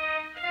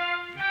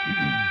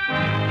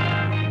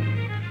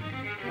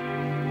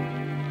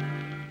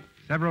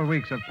 Several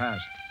weeks have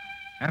passed.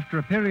 After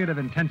a period of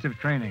intensive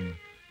training,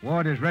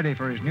 Ward is ready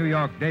for his New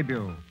York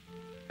debut.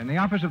 In the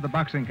office of the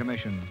Boxing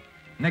Commission,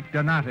 Nick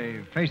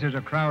Donati faces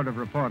a crowd of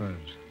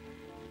reporters.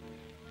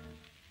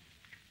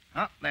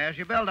 Oh, there's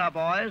your build-up,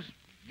 boys.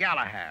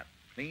 Galahad,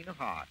 clean of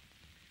heart.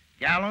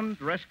 Gallant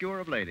rescuer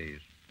of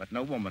ladies, but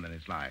no woman in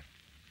his life.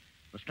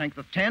 The strength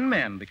of 10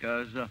 men,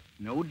 because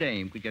no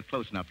dame could get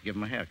close enough to give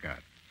him a haircut.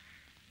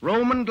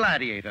 Roman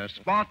gladiator,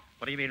 spot...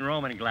 What do you mean,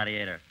 Roman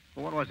gladiator?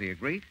 Well, what was he, a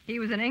Greek? He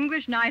was an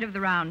English knight of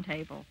the Round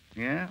Table.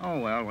 Yeah? Oh,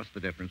 well, what's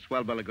the difference?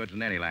 Swell bill of goods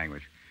in any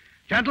language.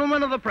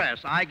 Gentlemen of the press,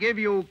 I give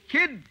you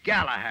Kid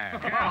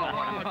Galahad.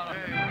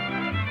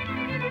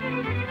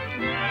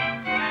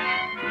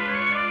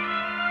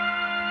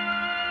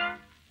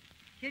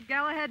 Kid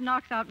Galahad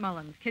knocks out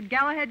Mullins. Kid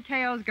Galahad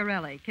KOs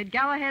Gorelli. Kid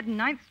Galahad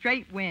 9th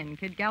straight win.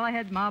 Kid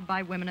Galahad mobbed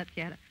by women at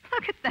theater.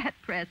 Look at that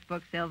press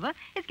book, Silver.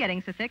 It's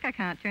getting so thick I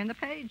can't turn the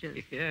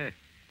pages. Yeah.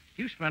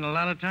 You spend a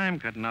lot of time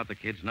cutting out the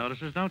kids'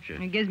 notices, don't you?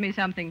 It gives me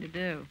something to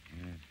do.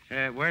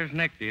 Yeah. Where's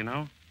Nick, do you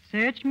know?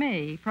 Search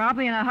me.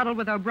 Probably in a huddle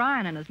with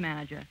O'Brien and his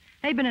manager.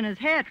 They've been in his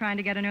hair trying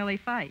to get an early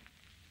fight.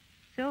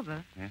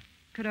 Silver, Yeah?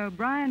 could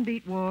O'Brien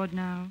beat Ward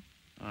now?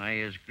 Why,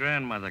 his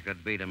grandmother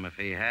could beat him if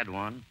he had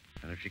one.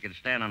 And if she could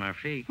stand on her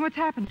feet. What's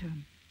happened to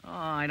him? Oh,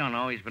 I don't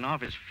know. He's been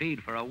off his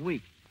feet for a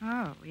week.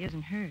 Oh, he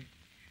isn't hurt.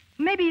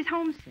 Maybe he's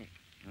homesick.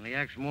 And he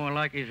acts more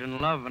like he's in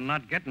love and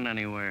not getting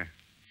anywhere.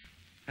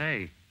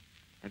 Hey,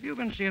 have you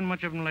been seeing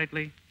much of him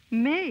lately?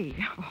 Me?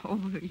 Oh,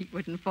 he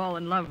wouldn't fall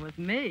in love with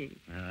me.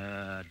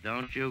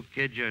 Don't you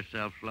kid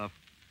yourself, Fluff.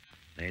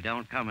 They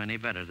don't come any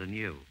better than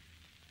you.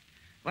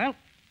 Well,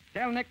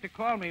 tell Nick to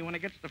call me when he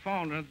gets the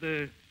phone at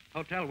the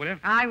hotel, will you?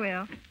 I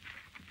will.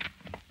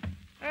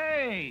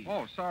 Hey!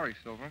 Oh, sorry,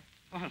 Silver.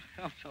 Oh,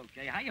 that's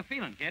okay. How you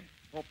feeling, kid?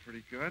 Oh,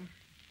 pretty good.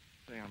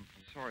 Say, I'm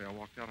sorry I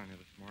walked out on you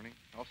this morning.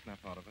 I'll snap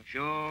out of it.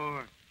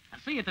 Sure. I'll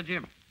see you at the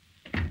gym.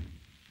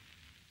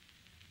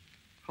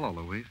 Hello,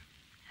 Louise.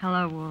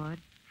 Hello, Ward.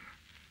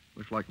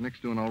 Looks like Nick's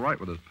doing all right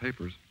with his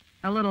papers.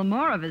 A little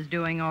more of his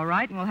doing all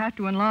right, and we'll have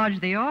to enlarge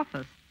the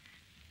office.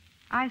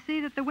 I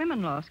see that the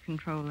women lost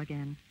control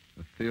again.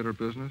 The theater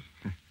business?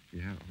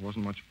 Yeah, it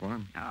wasn't much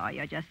fun. Oh,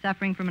 you're just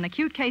suffering from an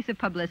acute case of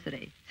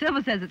publicity.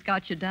 Silver says it's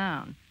got you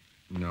down.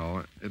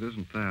 No, it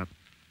isn't that.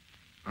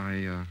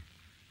 I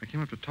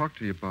came up to talk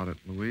to you about it,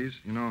 Louise.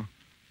 You know,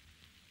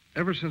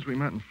 ever since we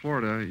met in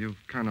Florida, you've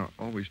kind of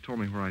always told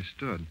me where I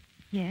stood.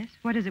 Yes?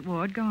 What is it,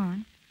 Ward? Go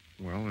on.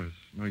 Well, there's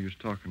no use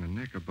talking to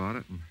Nick about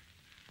it, and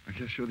I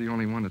guess you're the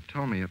only one to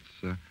tell me.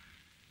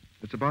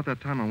 It's about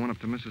that time I went up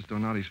to Mrs.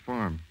 Donati's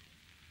farm.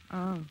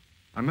 Oh.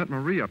 I met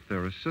Marie up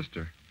there, his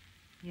sister.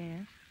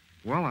 Yes?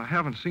 Well, I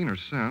haven't seen her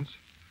since.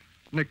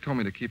 Nick told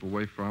me to keep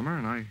away from her,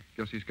 and I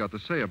guess he's got to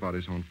say about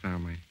his own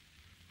family.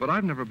 But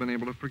I've never been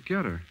able to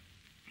forget her.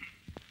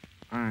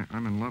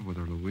 I'm in love with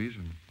her, Louise,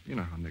 and you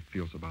know how Nick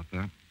feels about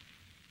that.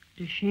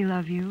 Does she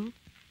love you?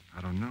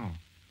 I don't know.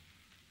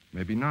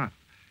 Maybe not.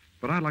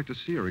 But I'd like to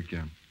see her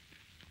again.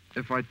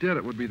 If I did,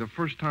 it would be the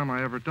first time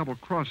I ever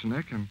double-crossed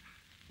Nick, and,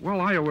 well,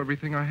 I owe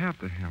everything I have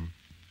to him.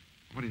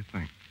 What do you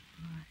think?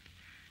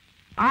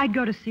 I'd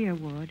go to see her,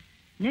 Ward.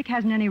 Nick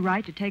hasn't any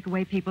right to take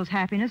away people's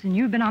happiness, and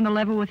you've been on the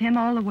level with him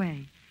all the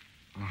way.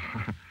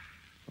 Oh,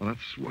 well,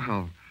 that's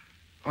swell.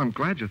 I'm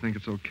glad you think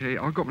it's okay.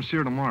 I'll go up and see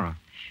her tomorrow.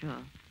 Sure.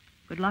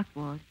 Good luck,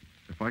 Ward.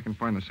 If I can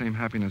find the same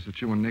happiness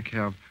that you and Nick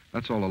have,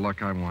 that's all the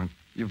luck I want.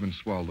 You've been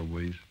swell,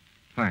 Louise.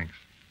 Thanks.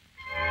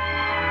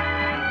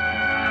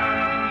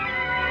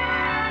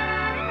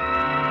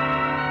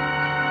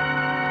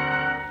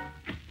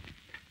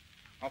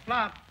 Oh,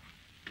 Flop.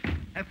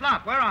 Hey,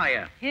 Flop, where are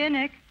you? Here,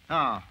 Nick.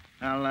 Oh,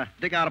 I'll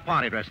dig out a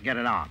party dress and get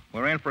it on.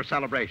 We're in for a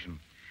celebration.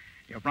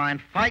 The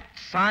O'Brien fight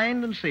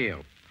signed and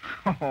sealed.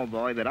 Oh,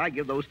 boy, did I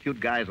give those cute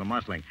guys a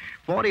muscling.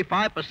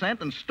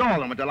 45% and stall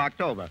them until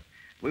October.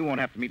 We won't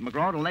have to meet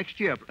McGraw till next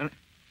year.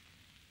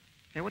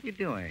 Hey, what are you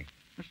doing?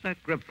 What's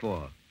that grip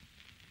for?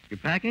 You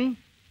packing?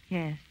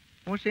 Yes.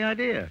 What's the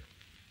idea?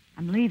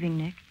 I'm leaving,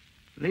 Nick.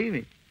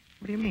 Leaving?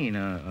 What do you mean,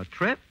 a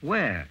trip?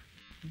 Where?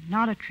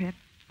 Not a trip.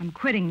 I'm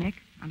quitting, Nick.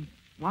 I'm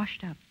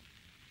washed up.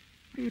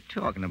 What are you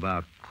talking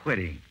about,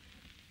 quitting?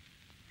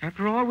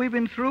 After all we've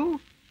been through?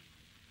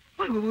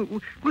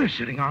 We're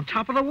sitting on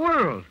top of the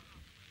world.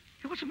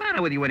 Hey, what's the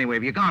matter with you anyway?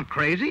 Have you gone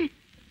crazy?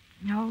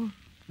 No,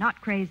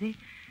 not crazy.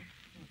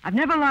 I've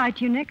never lied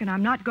to you, Nick, and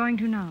I'm not going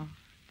to now.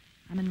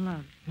 I'm in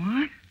love.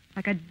 What?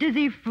 Like a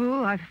dizzy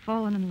fool, I've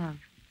fallen in love.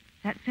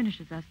 That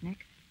finishes us, Nick.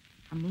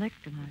 I'm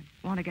licked, and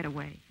I want to get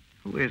away.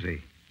 Who is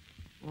he?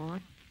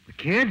 Ward? The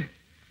kid?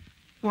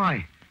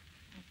 Why?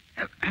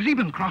 Has he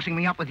been crossing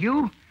me up with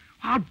you?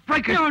 I'll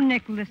break it. No,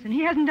 Nick, listen.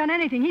 He hasn't done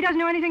anything. He doesn't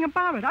know anything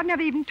about it. I've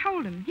never even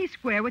told him. He's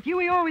square with you.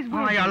 He always will.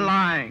 Oh, you're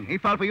lying. He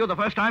fell for you the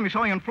first time you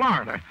saw you in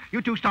Florida.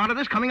 You two started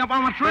this coming up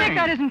on the train. Nick,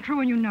 that isn't true,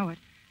 and you know it.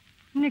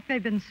 Nick,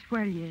 they've been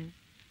swell years.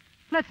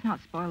 Let's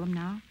not spoil them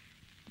now.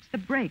 It's the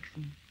breaks,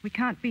 and we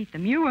can't beat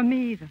them. You or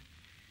me either.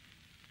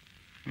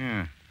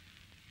 Yeah.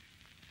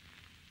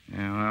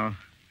 Yeah, well,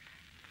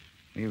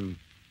 we've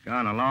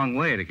gone a long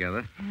way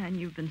together. Yeah, and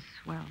you've been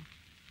swell.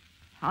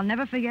 I'll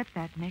never forget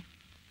that, Nick.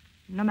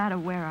 No matter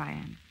where I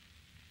am.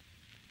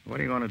 What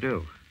are you going to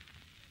do?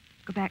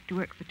 Go back to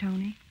work for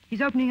Tony.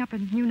 He's opening up a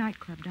new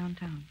nightclub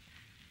downtown.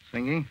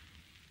 Singing?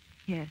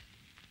 Yes.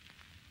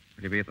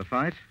 Will you be at the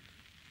fight?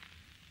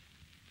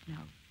 No.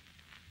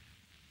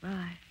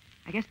 Well,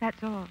 I guess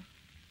that's all.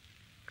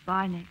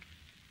 Goodbye, Nick.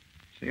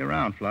 See you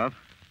around, Fluff.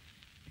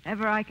 If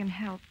ever I can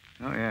help.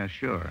 Oh, yeah,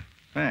 sure.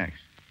 Thanks.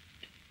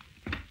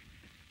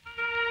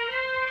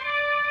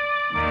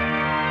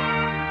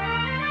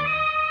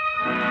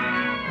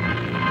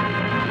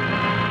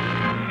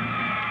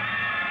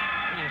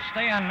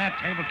 Stay on that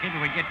table, kid,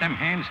 till we get them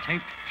hands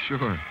taped.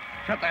 Sure.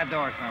 Shut that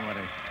door, somebody.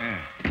 Yeah.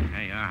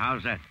 Hey,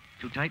 how's that?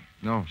 Too tight?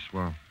 No,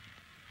 swell.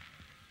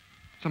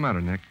 What's the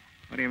matter, Nick?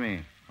 What do you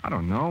mean? I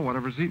don't know.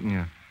 Whatever's eating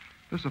you.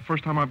 This is the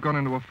first time I've gone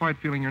into a fight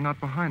feeling you're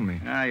not behind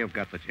me. Ah, you've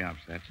got the chops,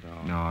 that's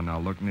all. No,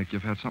 look, Nick,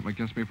 you've had something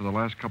against me for the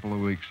last couple of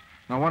weeks.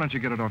 Now, why don't you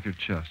get it off your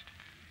chest?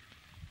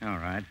 All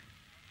right.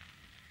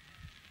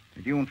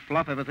 Did you and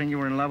Fluff ever think you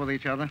were in love with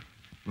each other?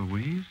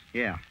 Louise?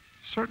 Yeah.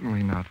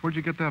 Certainly not. Where'd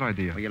you get that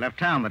idea? Well, you left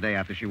town the day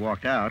after she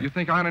walked out. You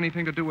think I had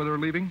anything to do with her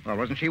leaving? Well,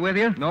 wasn't she with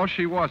you? No,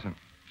 she wasn't.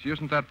 She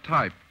isn't that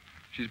type.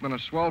 She's been a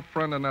swell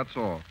friend, and that's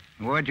all.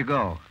 Where'd you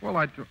go? Well,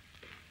 I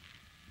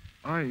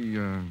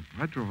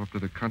drove up to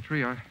the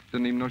country. I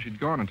didn't even know she'd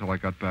gone until I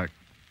got back.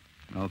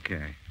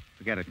 Okay.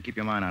 Forget it and keep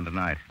your mind on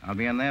tonight. I'll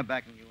be in there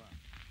backing you up.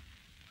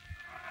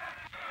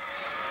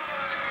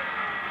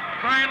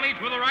 Brian leads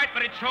with the right,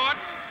 but it's short.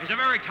 He's a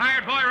very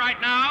tired boy right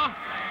now.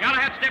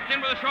 Galahad steps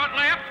in with a short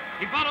left.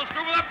 He follows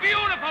through with a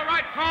beautiful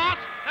right cross.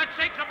 That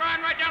shakes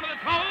O'Brien right down to the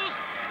toes.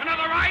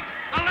 Another right,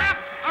 a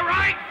left, a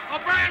right.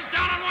 O'Brien's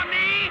down on one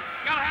knee.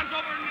 Galahad's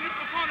over in the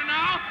neutral corner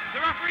now. The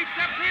referee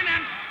steps in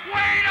and,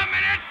 wait a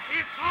minute!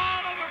 It's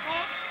all over,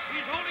 folks.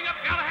 He's holding up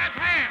Galahad's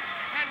hand.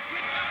 And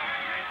Kid Galahad...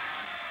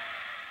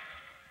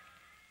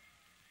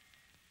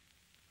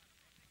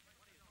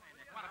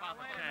 What about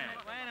the chance?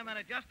 Wait a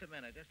minute, just a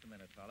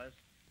minute, fellas.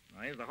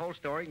 Now, here's the whole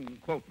story. You can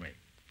quote me.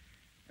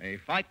 A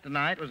fight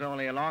tonight was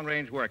only a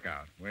long-range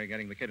workout. We're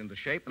getting the kid into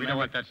shape. We don't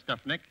want that stuff,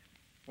 Nick.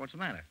 What's the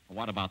matter? Well,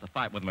 what about the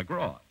fight with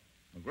McGraw?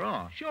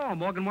 McGraw? Sure,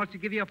 Morgan wants to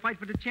give you a fight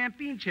for the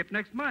championship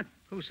next month.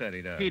 Who said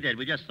he does? He did.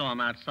 We just saw him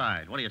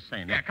outside. What are you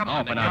saying, Nick? Yeah, come on.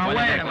 Open Now,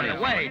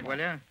 up. Wait, will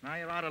you? Now,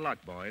 you're out of luck,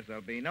 boys.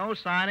 There'll be no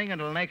signing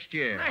until next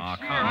year. Come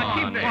Now,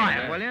 on, keep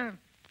quiet, will you?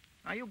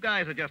 Now, you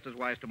guys are just as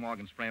wise to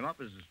Morgan's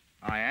frame-up as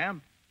I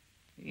am.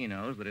 He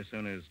knows that as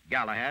soon as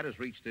Galahad has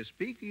reached his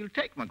peak, he'll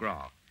take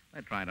McGraw.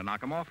 They're trying to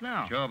knock him off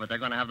now. Sure, but they're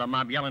going to have the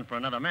mob yelling for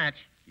another match.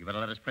 You better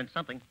let us print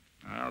something.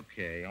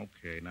 Okay.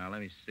 Now, let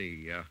me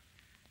see.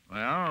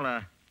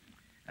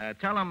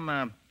 Tell him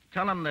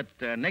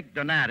that Nick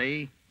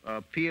Donati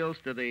appeals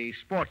to the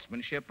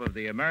sportsmanship of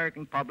the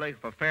American public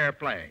for fair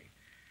play.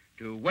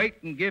 To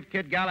wait and give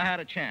Kid Galahad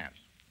a chance.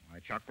 Why,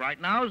 Chuck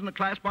right now is in the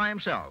class by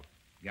himself.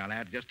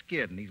 Galahad's just a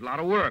kid and needs a lot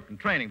of work and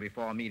training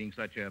before meeting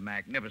such a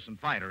magnificent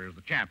fighter as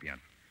the champion.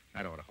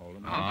 That ought to hold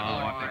him.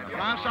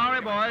 I'm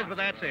sorry, boys, but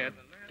that's it.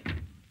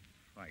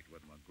 Fight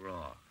with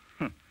McGraw.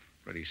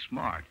 Pretty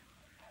smart.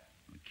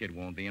 The kid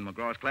won't be in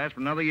McGraw's class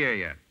for another year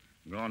yet.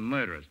 McGraw and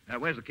murderers.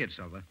 Where's the kid,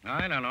 Silver?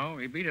 I don't know.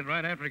 He beat it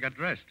right after he got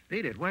dressed.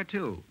 Beat it? Where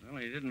to?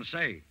 Well, he didn't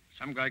say.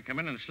 Some guy come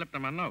in and slipped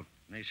him a note.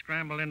 And he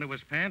scrambled into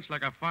his pants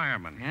like a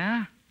fireman.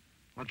 Yeah?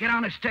 Well, get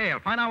on his tail.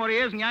 Find out what he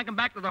is and yank him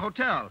back to the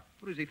hotel.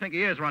 Who does he think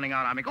he is running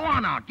out on me? Go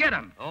on now. Get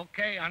him.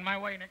 Okay, on my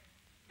way, Nick.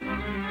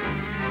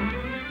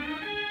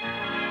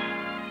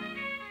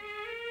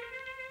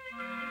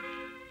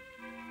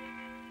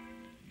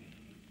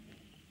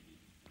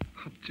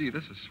 Oh, gee,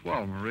 this is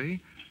swell,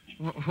 Marie.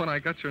 When I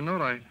got your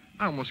note, I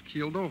almost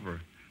keeled over.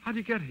 How'd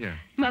you get here?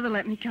 Mother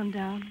let me come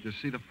down. Did you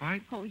see the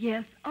fight? Oh,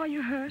 yes. Are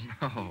you hurt?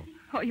 No.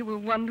 Oh, you were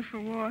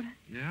wonderful, Ward.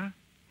 Yeah?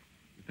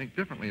 You think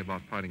differently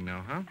about fighting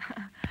now, huh?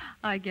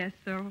 I guess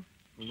so.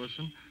 Well,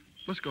 listen,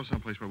 let's go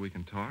someplace where we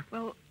can talk.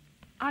 Well,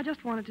 I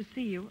just wanted to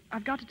see you.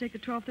 I've got to take the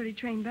 12:30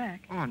 train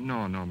back. Oh,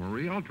 no,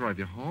 Marie. I'll drive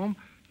you home.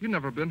 You've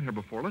never been here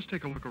before. Let's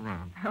take a look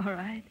around. All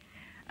right.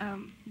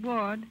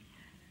 Ward,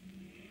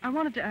 I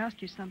wanted to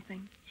ask you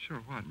something.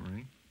 Sure, what,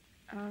 Marie?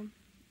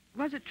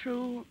 Was it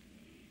true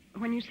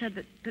when you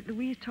said that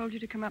Louise told you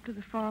to come up to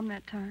the farm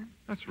that time?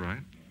 That's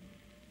right.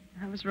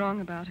 I was wrong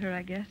about her,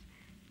 I guess.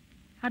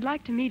 I'd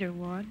like to meet her,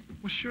 Ward.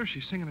 Well, sure,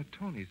 she's singing at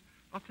Tony's.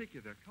 I'll take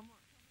you there. Come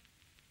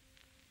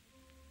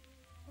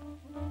on.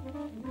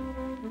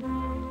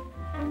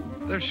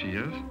 There she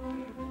is.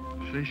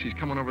 See, she's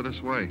coming over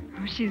this way.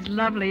 Oh, she's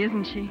lovely,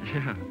 isn't she?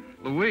 Yeah.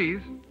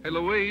 Louise. Hey,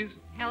 Louise.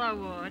 Hello,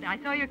 Ward. I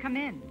saw you come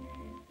in.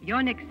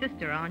 You're Nick's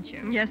sister, aren't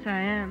you? Yes, I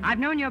am. I've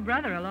known your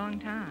brother a long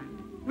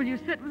time. Will you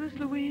sit with us,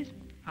 Louise?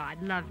 Oh,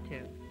 I'd love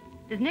to.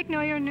 Does Nick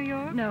know you're in New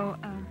York? No,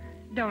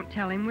 don't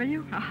tell him, will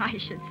you? Oh, I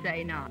should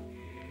say not.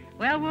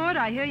 Well, Wood,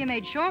 I hear you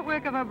made short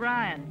work of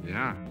O'Brien.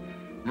 Yeah.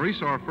 Marie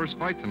saw her first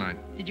fight tonight.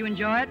 Did you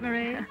enjoy it,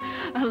 Marie?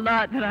 A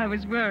lot, but I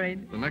was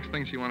worried. The next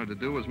thing she wanted to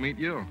do was meet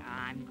you.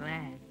 I'm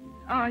glad.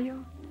 Are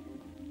you?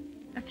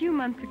 A few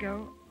months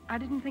ago, I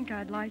didn't think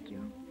I'd like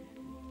you.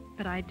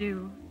 But I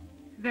do.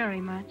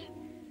 Very much.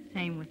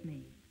 Same with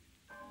me.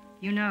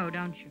 You know,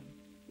 don't you?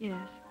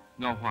 Yes.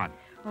 Know what?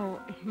 Oh,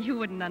 you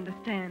wouldn't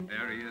understand.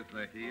 There he is,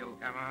 the heel.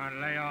 Come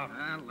on, lay off.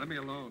 Let me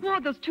alone.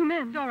 Ward, those two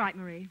men. It's all right,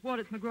 Marie. Ward,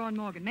 it's McGraw and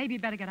Morgan. Maybe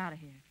you'd better get out of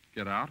here.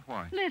 Get out?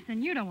 Why?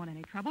 Listen, you don't want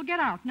any trouble. Get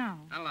out now.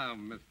 Hello,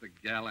 Mr.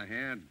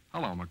 Galahad.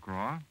 Hello,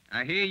 McGraw.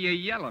 I hear you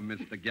yelling,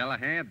 Mr.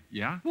 Galahad.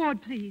 Yeah?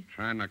 Ward, please.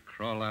 Trying to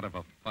crawl out of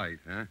a fight,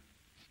 huh?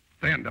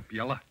 Stand up,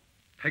 Yella.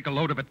 Take a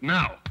load of it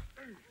now.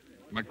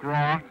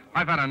 McGraw,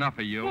 I've had enough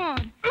of you.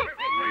 Ward.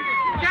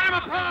 Get him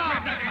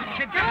apart! Get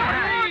him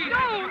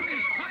apart!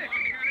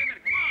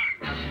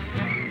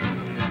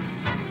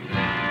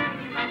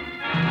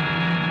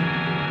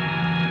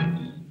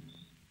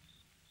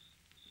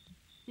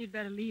 You'd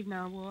better leave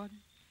now, Ward.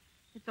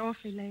 It's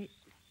awfully late.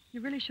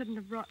 You really shouldn't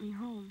have brought me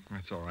home.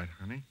 That's all right,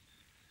 honey.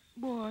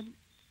 Ward,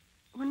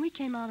 when we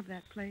came out of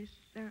that place,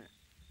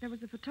 there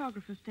was a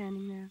photographer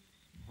standing there.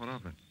 What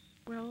of it?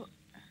 Well,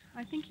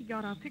 I think he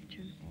got our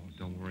pictures. Oh,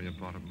 don't worry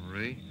about it,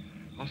 Marie.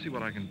 I'll see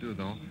what I can do,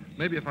 though.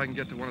 Maybe if I can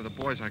get to one of the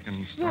boys, I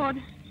can start...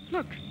 Ward,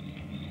 look.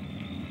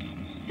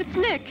 It's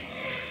Nick.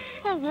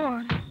 Oh,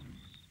 Ward.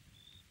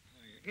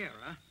 Here,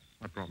 huh?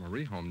 I brought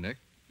Marie home, Nick.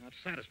 Not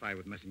satisfied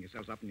with messing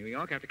yourselves up in New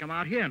York. Have to come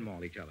out here and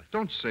maul each other.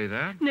 Don't say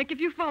that. Nick, if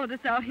you followed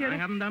us out here... I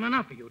haven't done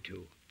enough for you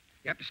two.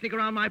 You have to sneak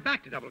around my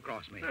back to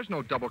double-cross me. There's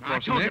no double-crossing,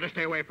 I told Nick. you to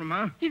stay away from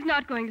her. He's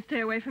not going to stay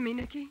away from me,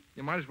 Nicky.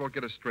 You might as well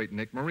get us straight,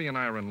 Nick. Marie and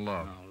I are in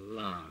love. Oh,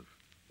 love.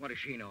 What does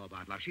she know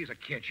about love? She's a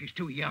kid. She's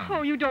too young.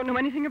 Oh, you don't know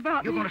anything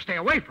about You're me. going to stay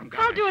away from guys.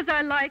 I'll do as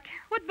I like.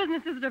 What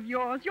business is it of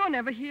yours? You're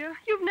never here.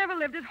 You've never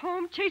lived at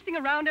home, chasing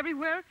around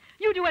everywhere.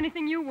 You do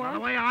anything you want.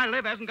 Well, the way I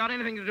live hasn't got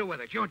anything to do with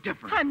it. You're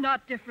different. I'm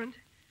not different.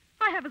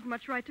 I have as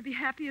much right to be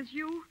happy as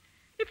you.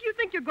 If you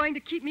think you're going to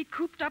keep me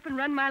cooped up and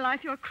run my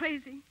life, you're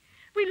crazy.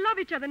 We love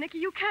each other, Nicky.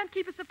 You can't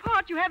keep us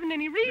apart. You haven't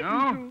any reason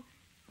to.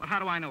 Well, how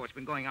do I know what's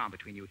been going on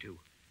between you two?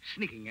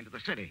 Sneaking into the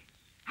city.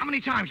 How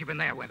many times you been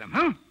there with him,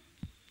 huh?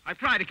 I've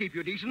tried to keep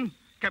you decent,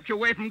 kept you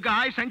away from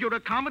guys, sent you to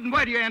a convent, and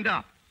where do you end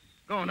up?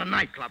 Going to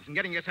nightclubs and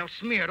getting yourself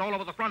smeared all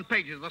over the front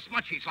pages of the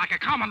smut sheets like a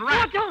common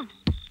rat. Oh, don't.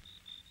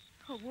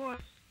 Oh, Ward,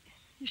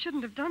 you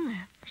shouldn't have done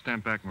that.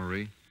 Stand back,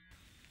 Marie.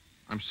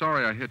 I'm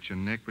sorry I hit you,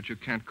 Nick, but you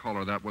can't call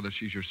her that whether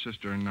she's your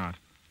sister or not.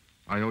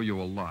 I owe you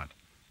a lot.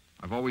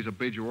 I've always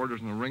obeyed your orders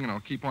in the ring, and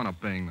I'll keep on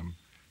obeying them.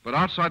 But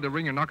outside the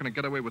ring, you're not going to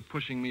get away with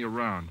pushing me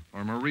around,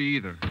 or Marie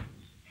either.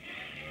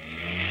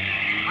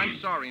 I'm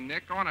sorry,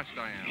 Nick. Honest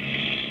I am.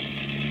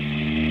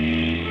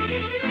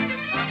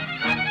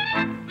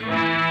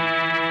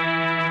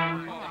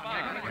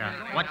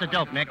 Yeah. What's the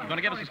dope, Nick? Going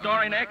to give us a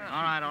story, Nick?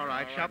 All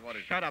right.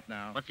 Shut up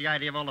now. What's the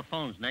idea of all the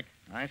phones, Nick?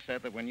 I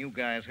said that when you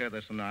guys hear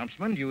this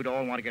announcement, you'd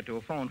all want to get to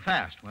a phone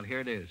fast. Well, here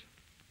it is.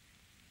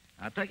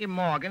 Now, Turkey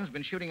Morgan's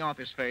been shooting off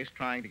his face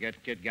trying to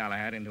get Kid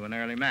Galahad into an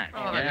early match.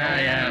 Oh,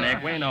 yeah,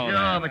 Nick, we know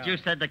that. But you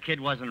said the kid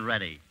wasn't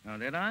ready. Oh,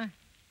 did I?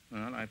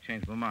 Well, I've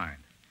changed my mind.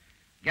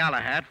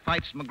 Galahad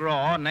fights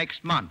McGraw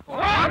next month. Oh,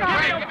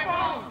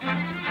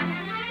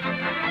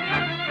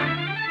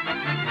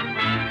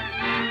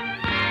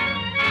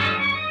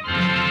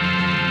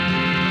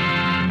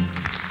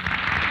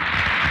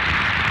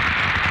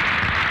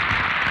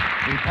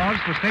 We pause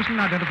for station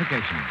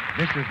identification.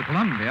 This is the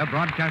Columbia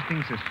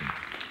Broadcasting System.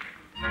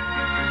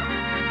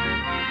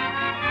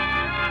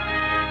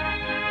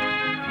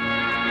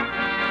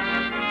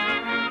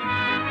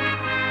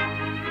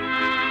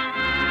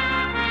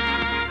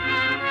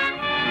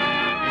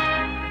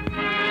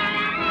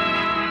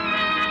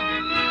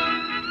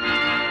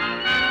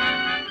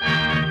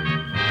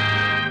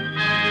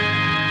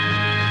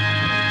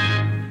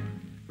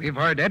 We've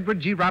heard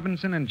Edward G.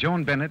 Robinson and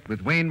Joan Bennett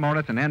with Wayne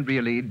Morris and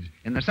Andrea Leeds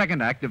in the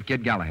second act of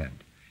Kid Galahad.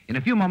 In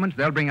a few moments,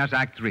 they'll bring us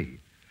Act 3.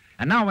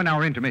 And now, in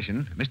our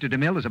intermission, Mr.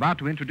 DeMille is about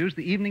to introduce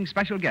the evening's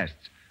special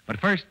guests. But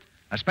first,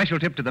 a special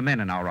tip to the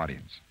men in our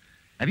audience.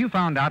 Have you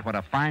found out what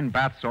a fine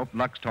bath soap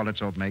Lux toilet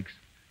soap makes?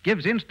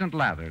 Gives instant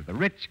lather, the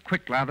rich,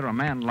 quick lather a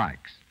man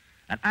likes.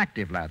 An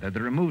active lather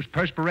that removes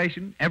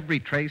perspiration, every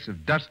trace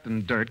of dust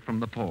and dirt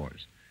from the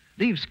pores.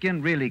 Leaves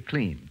skin really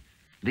clean.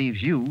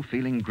 Leaves you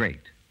feeling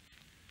great.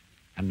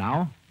 And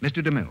now,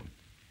 Mr. DeMille.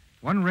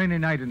 One rainy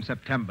night in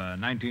September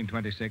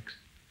 1926,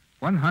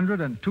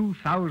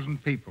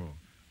 102,000 people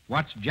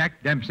watched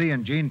Jack Dempsey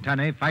and Gene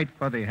Tunney fight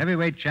for the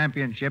heavyweight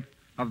championship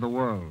of the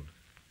world.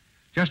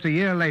 Just a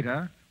year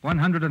later,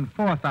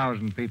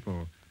 104,000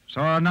 people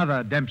saw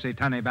another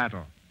Dempsey-Tunney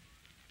battle.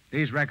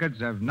 These records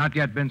have not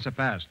yet been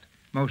surpassed.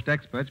 Most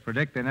experts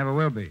predict they never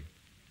will be.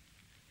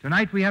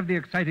 Tonight we have the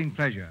exciting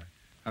pleasure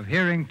of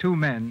hearing two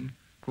men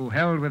who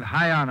held with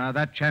high honor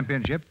that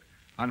championship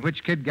on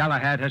which Kid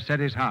Galahad has set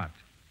his heart.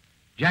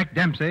 Jack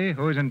Dempsey,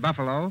 who is in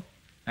Buffalo,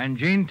 and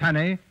Gene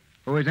Tunney,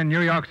 who is in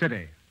New York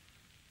City.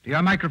 To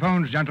your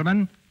microphones,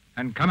 gentlemen,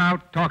 and come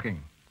out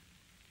talking.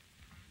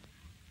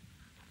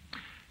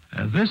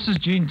 This is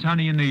Gene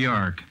Tunney in New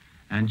York,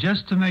 and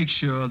just to make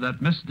sure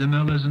that Mr.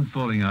 DeMille isn't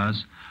fooling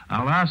us,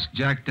 I'll ask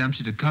Jack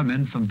Dempsey to come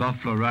in from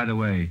Buffalo right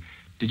away.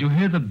 Did you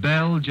hear the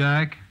bell,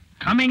 Jack?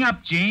 Coming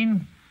up,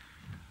 Gene.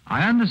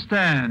 I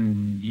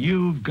understand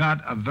you've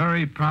got a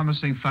very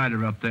promising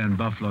fighter up there in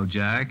Buffalo,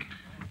 Jack.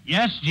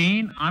 Yes,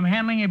 Gene. I'm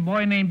handling a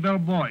boy named Bill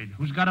Boyd,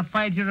 who's got a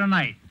fight here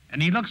tonight,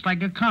 and he looks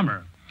like a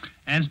comer.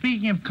 And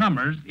speaking of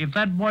comers, if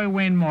that boy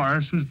Wayne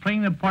Morris, who's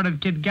playing the part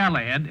of Kid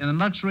Galahad in the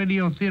Lux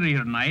Radio Theater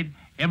here tonight,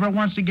 ever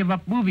wants to give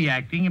up movie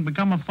acting and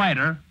become a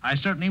fighter, I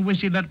certainly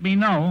wish he'd let me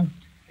know.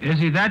 Is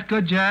he that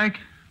good, Jack?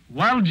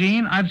 Well,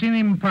 Gene, I've seen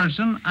him in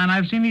person, and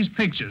I've seen his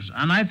pictures,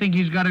 and I think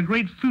he's got a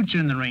great future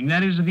in the ring,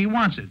 that is, if he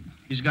wants it.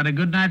 He's got a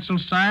good natural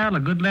style, a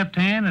good left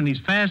hand, and he's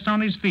fast on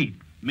his feet.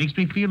 Makes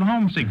me feel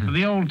homesick for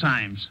the old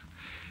times.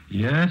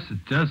 Yes,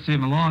 it does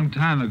seem a long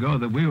time ago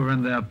that we were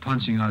in there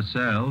punching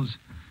ourselves.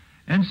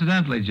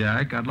 Incidentally,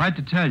 Jack, I'd like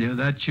to tell you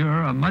that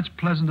you're a much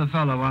pleasanter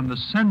fellow on the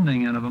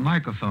sending end of a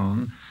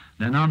microphone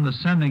than on the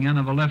sending end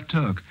of a left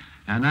hook.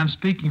 And I'm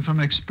speaking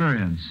from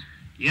experience.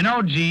 You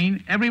know,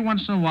 Gene, every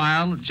once in a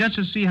while, just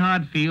to see how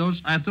it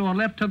feels, I throw a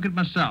left hook at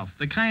myself,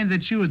 the kind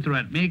that you would throw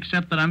at me,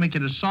 except that I make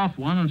it a soft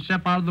one and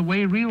step out of the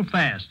way real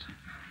fast.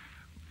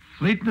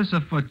 Fleetness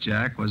of foot,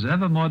 Jack, was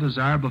ever more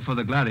desirable for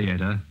the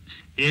gladiator.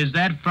 Is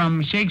that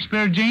from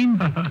Shakespeare, Gene?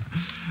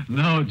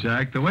 No,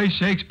 Jack. The way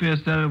Shakespeare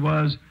said it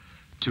was,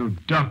 to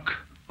duck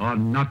or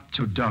not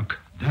to duck.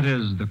 That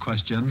is the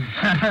question.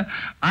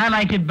 I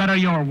like it better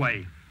your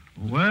way.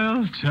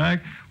 Well,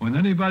 Jack, when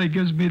anybody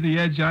gives me the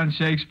edge on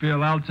Shakespeare,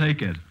 I'll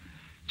take it.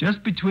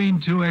 Just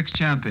between two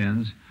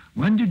ex-champions,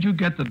 when did you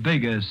get the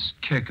biggest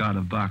kick out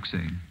of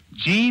boxing?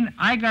 Gene,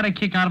 I got a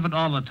kick out of it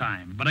all the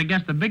time, but I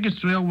guess the biggest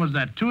thrill was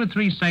that 2 or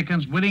 3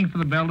 seconds waiting for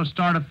the bell to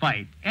start a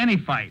fight, any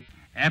fight.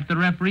 After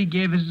the referee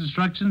gave his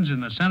instructions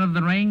in the center of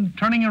the ring,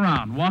 turning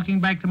around, walking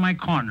back to my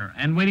corner,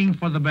 and waiting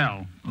for the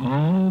bell.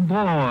 Oh, boy,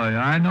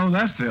 I know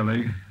that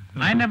feeling.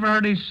 I never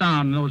heard his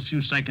sound in those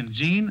few seconds,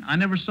 Gene. I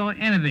never saw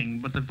anything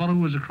but the fellow who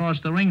was across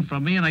the ring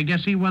from me, and I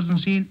guess he wasn't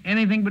seeing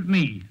anything but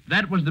me.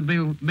 That was the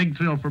big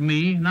thrill for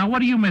me. Now, what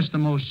do you miss the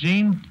most,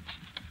 Gene?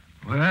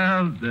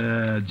 Well,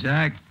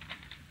 Jack,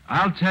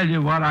 I'll tell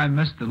you what I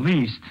miss the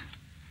least.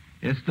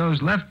 It's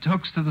those left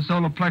hooks to the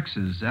solar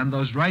plexus and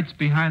those rights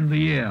behind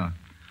the ear.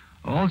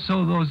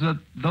 Also,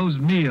 those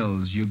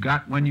meals you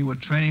got when you were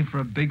training for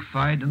a big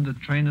fight and the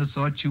trainer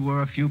thought you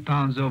were a few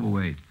pounds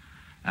overweight.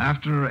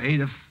 After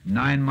 8 or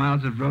 9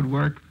 miles of road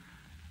work,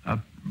 a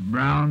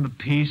round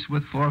apiece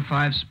with 4 or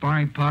 5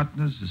 sparring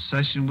partners, a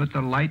session with the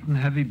light and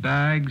heavy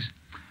bags.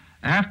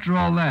 After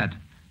all that,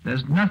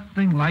 there's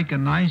nothing like a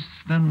nice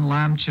thin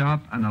lamb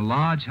chop and a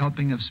large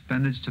helping of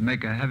spinach to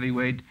make a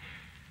heavyweight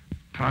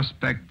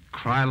prospect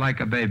cry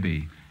like a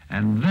baby.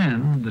 And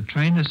then the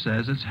trainer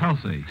says it's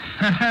healthy.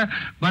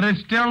 But it's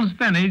still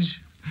spinach.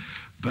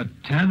 But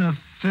 10 or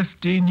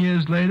 15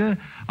 years later,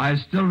 I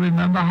still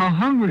remember how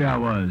hungry I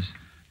was.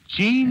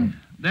 Gene,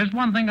 there's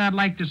one thing I'd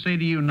like to say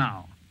to you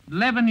now.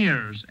 11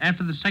 years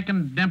after the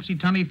second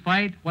Dempsey-Tunney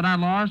fight, when I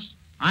lost,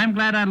 I'm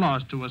glad I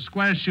lost to a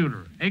square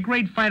shooter, a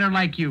great fighter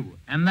like you,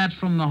 and that's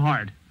from the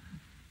heart.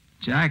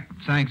 Jack,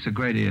 thanks a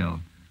great deal.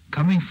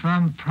 Coming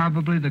from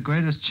probably the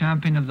greatest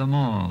champion of them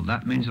all,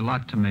 that means a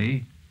lot to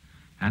me.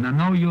 And I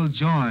know you'll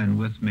join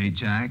with me,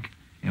 Jack,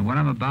 in what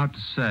I'm about to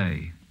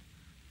say.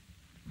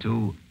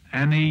 To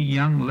any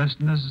young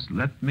listeners,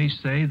 let me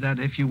say that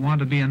if you want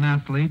to be an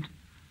athlete,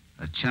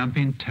 a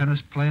champion tennis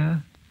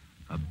player,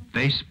 a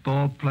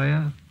baseball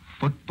player,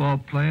 football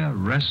player,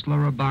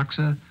 wrestler, or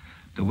boxer,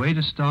 the way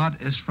to start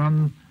is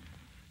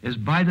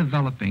by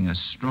developing a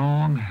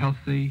strong,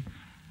 healthy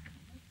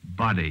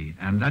body,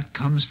 and that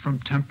comes from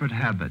temperate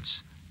habits.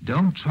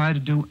 Don't try to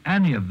do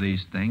any of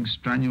these things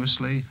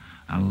strenuously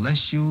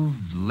unless you've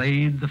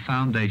laid the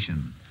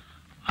foundation.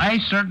 I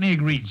certainly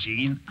agree,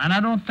 Gene, and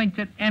I don't think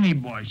that any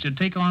boy should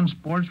take on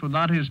sports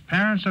without his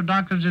parents' or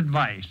doctor's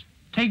advice.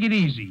 Take it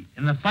easy.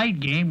 In the fight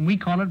game, we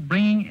call it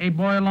bringing a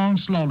boy along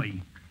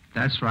slowly.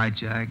 That's right,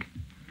 Jack.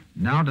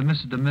 Now to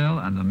Mrs.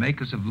 DeMille and the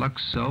makers of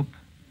Lux Soap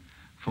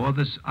for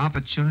this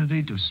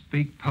opportunity to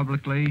speak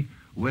publicly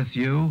with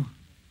you.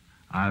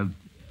 And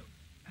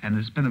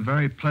it's been a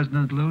very pleasant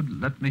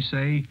interlude. Let me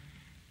say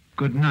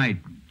good night,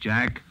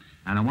 Jack.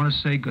 And I want to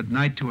say good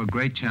night to a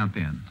great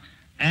champion.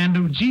 And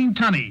to Gene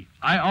Tunney,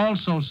 I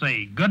also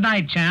say good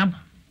night, champ.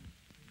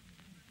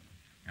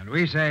 And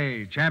we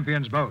say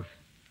champions both.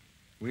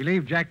 We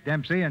leave Jack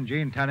Dempsey and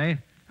Gene Tunney,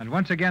 and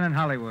once again in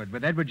Hollywood,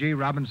 with Edward G.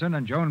 Robinson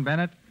and Joan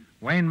Bennett,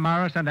 Wayne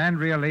Morris and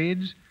Andrea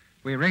Leeds,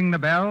 we ring the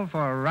bell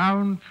for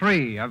round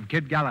 3 of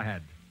Kid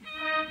Galahad.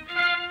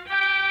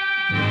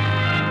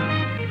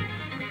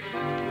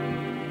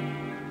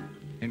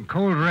 In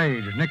cold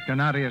rage, Nick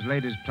Donati has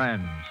laid his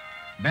plans.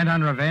 Bent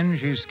on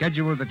revenge, he's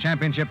scheduled the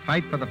championship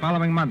fight for the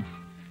following month,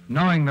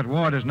 knowing that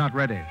Ward is not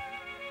ready.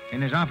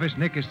 In his office,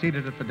 Nick is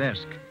seated at the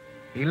desk.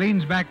 He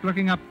leans back,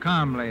 looking up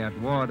calmly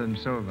at Ward and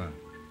Silver.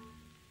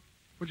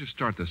 What'd you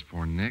start this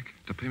for, Nick?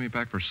 To pay me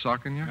back for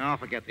socking you? No,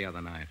 forget the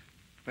other night.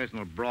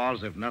 Personal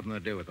brawls have nothing to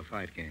do with the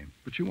fight game.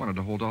 But you wanted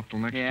to hold off till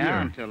next year.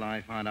 Yeah, until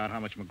I find out how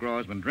much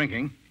McGraw's been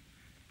drinking.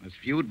 This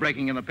feud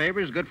breaking in the paper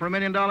is good for $1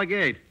 million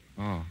gate.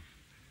 Oh.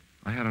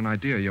 I had an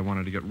idea you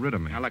wanted to get rid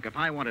of me. Now, look, if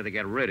I wanted to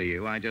get rid of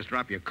you, I'd just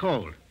drop you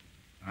cold.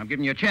 I'm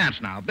giving you a chance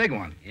now, a big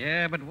one.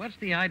 Yeah, but what's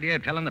the idea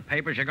of telling the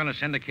papers you're going to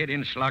send the kid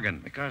in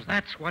slugging? Because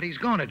that's what he's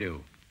going to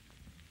do.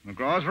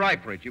 McGraw's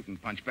right for it. You can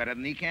punch better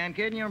than he can,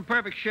 kid, and you're in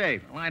perfect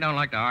shape. Well, I don't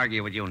like to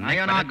argue with you, Nick. Now,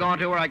 you're not going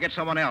to, or I get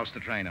someone else to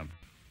train him.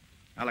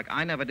 Now, look,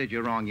 I never did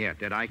you wrong yet,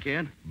 did I,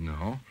 kid?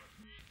 No.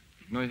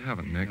 No, you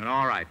haven't, Nick.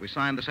 All right, we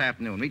signed this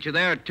afternoon. Meet you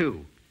there at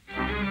 2.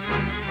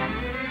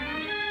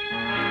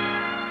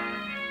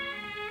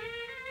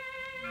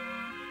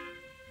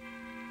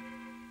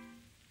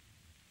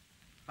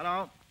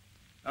 Hello?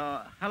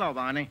 Hello,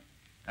 Barney.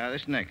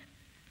 This is Nick.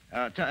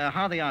 How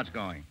are the odds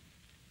going?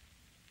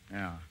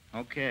 Yeah,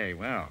 okay,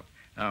 well.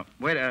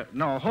 Wait,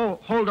 no,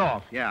 hold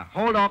off. Yeah,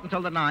 hold off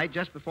until the night,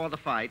 just before the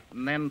fight,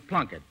 and then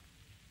plunk it.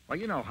 Well,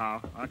 you know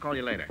how. I'll call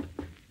you later.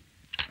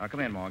 Come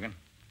in, Morgan.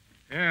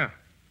 Yeah.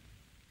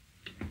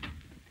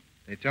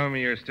 They told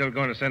me you're still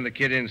going to send the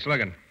kid in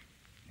slugging.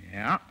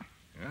 Yeah.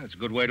 Yeah, That's a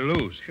good way to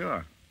lose.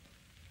 Sure.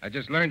 I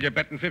just learned you're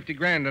betting 50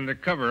 grand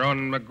undercover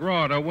on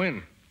McGraw to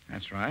win.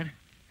 That's right.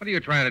 What are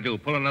you trying to do,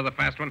 pull another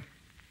fast one?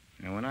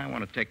 Now, when I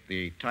want to take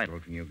the title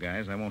from you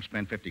guys, I won't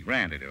spend 50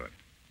 grand to do it.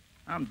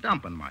 I'm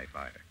dumping my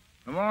fighter.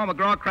 The more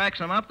McGraw cracks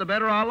him up, the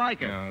better I'll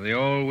like it. No, the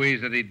old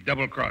wheeze that he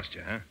double-crossed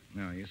you, huh?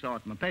 No, you saw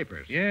it in the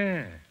papers.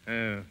 Yeah.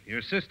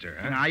 Your sister,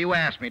 huh? Now, you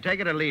asked me.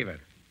 Take it or leave it.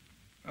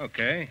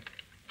 Okay.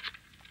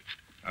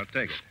 I'll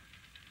take it.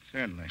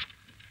 Certainly.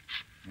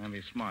 Now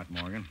be smart,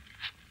 Morgan.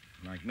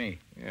 Like me.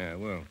 Yeah, I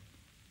will.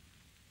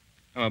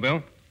 Oh,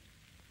 Bill.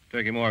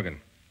 Turkey Morgan.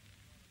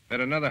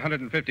 Bet another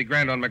 150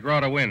 grand on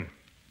McGraw to win.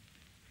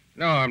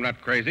 No, I'm not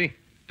crazy.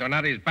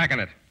 Donati's backing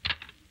it.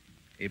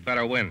 He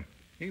better win.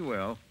 He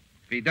will.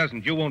 If he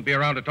doesn't, you won't be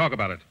around to talk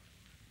about it.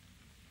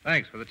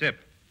 Thanks for the tip.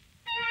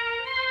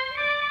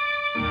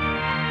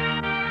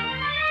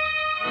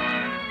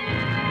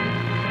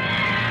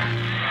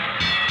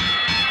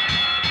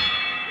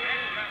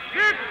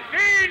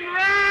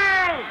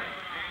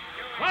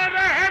 For the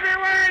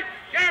heavyweight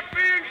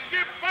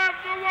championship of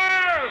the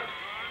world.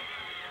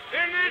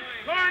 In this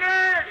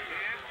corner,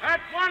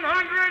 at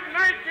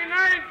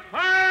 199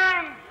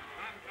 pounds,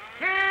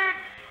 Kid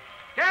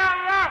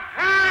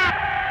Galahad.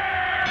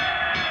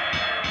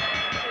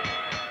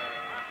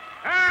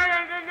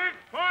 And in this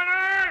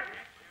corner,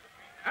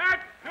 at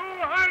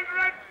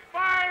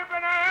 205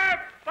 and a half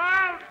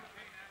pounds,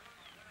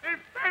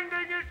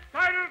 defending his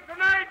title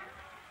tonight,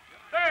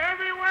 the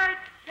heavyweight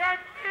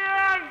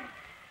champion,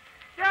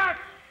 Jack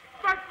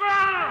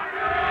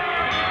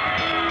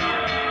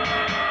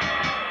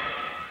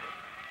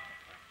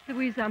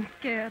Louise, I'm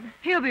scared.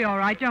 He'll be all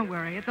right, don't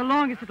worry. At the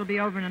longest, it'll be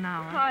over in an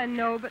hour. I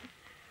know, but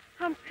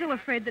I'm still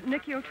afraid that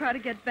Nicky will try to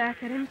get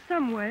back at him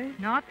some way.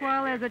 Not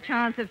while there's a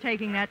chance of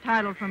taking that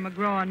title from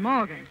McGraw and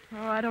Morgan.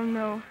 Oh, I don't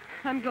know.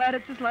 I'm glad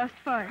it's his last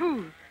fight.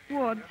 Whose?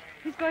 Ward's.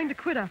 He's going to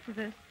quit after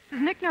this.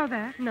 Does Nick know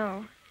that?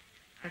 No.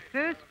 The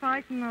first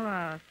fight and the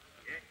last.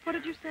 What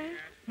did you say?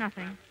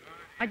 Nothing.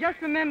 I just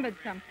remembered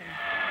something.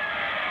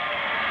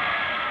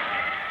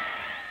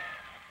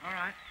 All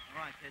right,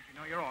 kid. You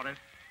know your orders.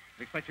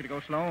 We expect you to go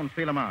slow and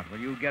feel him out. Will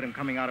you get him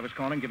coming out of his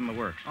corner and give him the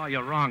works? Oh,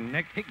 you're wrong,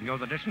 Nick. He can go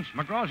the distance.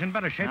 McGraw's in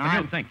better shape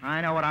than you think. I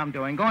know what I'm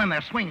doing. Go in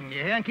there swinging,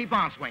 you hear? And keep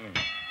on swinging.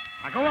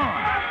 Now, go on.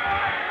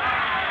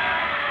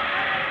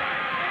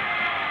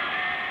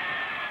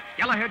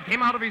 Galahad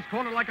came out of his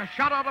corner like a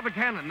shot out of a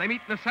cannon. They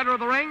meet in the center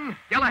of the ring.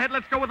 Galahad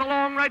lets go with a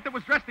long right that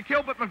was dressed to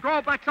kill, but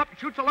McGraw backs up and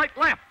shoots a light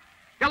left.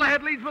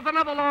 Galahad leads with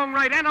another long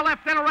right and a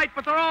left and a right,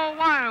 but they're all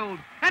wild.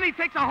 And he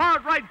takes a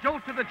hard right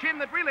jolt to the chin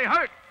that really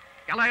hurt.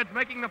 Galahad's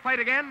making the fight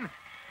again,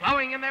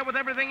 plowing in there with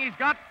everything he's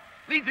got.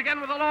 Leads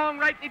again with a long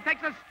right, and he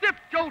takes a stiff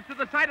jolt to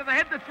the side of the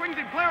head that swings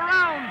him clear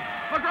around.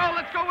 McGraw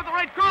lets go with the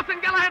right cross,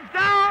 and Galahad's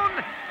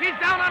down. He's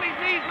down on his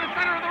knees in the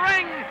center of the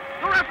ring.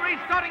 The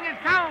referee's starting his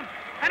count,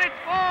 and it's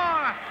 4,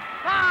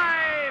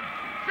 5,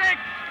 6,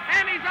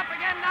 and he's up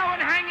again now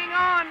and hanging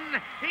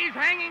on. He's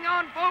hanging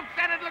on, folks,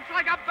 and it looks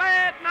like a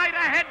bad night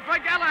ahead for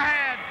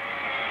Galahad.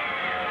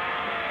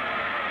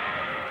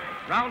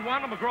 Round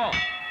 1 of McGraw.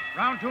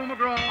 Round 2,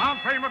 McGraw.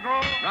 Round 3,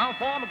 McGraw. Round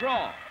 4,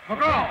 McGraw.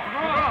 McGraw.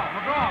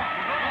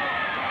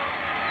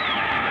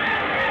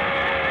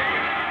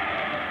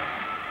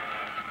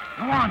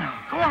 Go on now.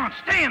 Go on.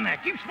 Stay in there.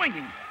 Keep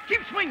swinging. Keep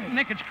swinging.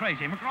 Nick, it's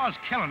crazy. McGraw's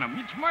killing him.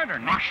 It's murder,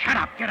 Nick. Oh, shut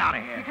up. Get out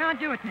of here. You can't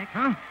do it, Nick.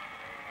 Huh?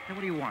 So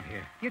what do you want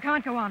here? You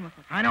can't go on with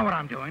it. I know what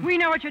I'm doing. We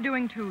know what you're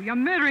doing, too. You're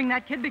murdering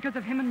that kid because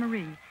of him and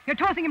Marie. You're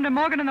tossing him to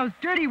Morgan and those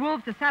dirty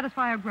wolves to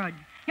satisfy a grudge.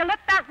 You let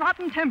that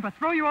rotten temper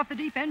throw you off the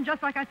deep end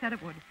just like I said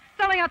it would.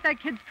 Selling out that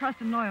kid's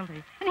trust and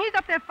loyalty. And he's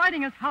up there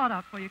fighting his heart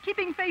out for you,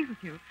 keeping faith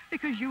with you,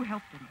 because you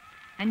helped him.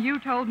 And you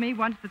told me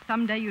once that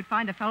someday you'd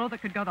find a fellow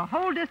that could go the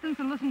whole distance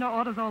and listen to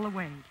orders all the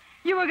way.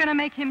 You were going to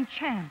make him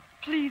champ.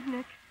 Please,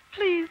 Nick,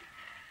 please.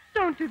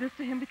 Don't do this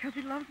to him because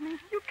he loves me.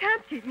 You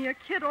can't keep me a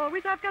kid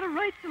always. I've got a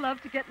right to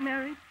love to get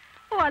married.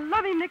 Oh, I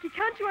love him, Nicky.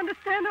 Can't you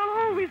understand?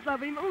 I'll always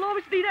love him. It'll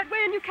always be that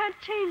way, and you can't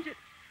change it.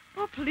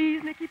 Oh,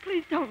 please, Nicky,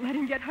 please don't let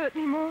him get hurt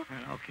anymore.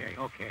 Okay.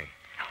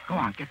 Go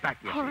on, get back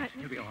to your All seats.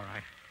 right, You'll be all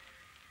right.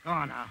 Go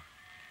on now.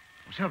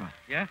 Oh, Silver.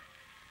 Yeah?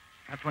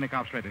 Have 20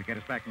 cops ready to get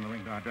us back from the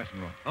ring to our dressing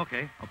room.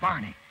 Okay. Oh,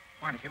 Barney,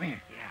 come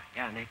here.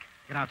 Yeah, Nick.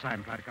 Get outside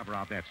and try to cover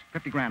our bets.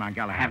 50 grand on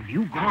Galahad. Have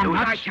you gone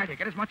nuts? I tell you,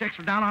 get as much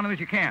extra down on him as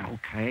you can.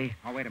 Okay.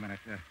 Oh, wait a minute.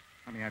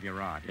 Let me have your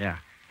rod. Yeah,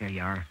 here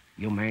you are.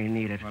 You may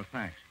need it. Well,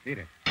 thanks. Beat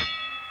it.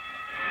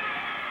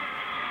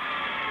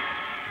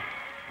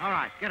 All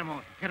right, get him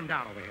on. Get him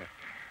down over here.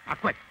 Now,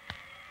 quick.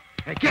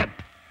 Hey, kid.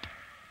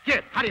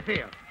 Kid, how do you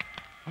feel?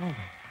 Oh, I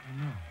don't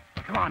know.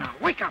 Come on now.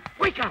 Wake up.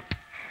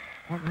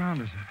 What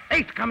round is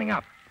it? 8th coming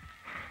up.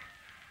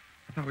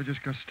 I thought we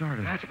just got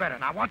started. That's better.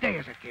 Now, what day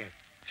is it, kid?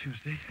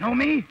 Tuesday? Know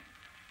me?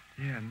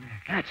 Yeah,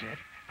 Nick. That's it.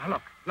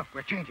 Now, look,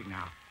 we're changing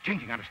now.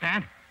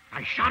 Understand?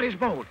 I shot his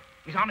bolt.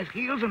 He's on his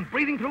heels and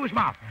breathing through his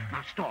mouth.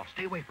 Now, stall.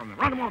 Stay away from him.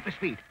 Run him off his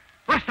feet.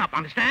 Rest up,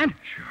 understand?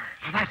 Sure.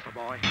 Now, that's the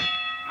boy.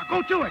 Now,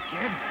 go to it,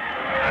 kid.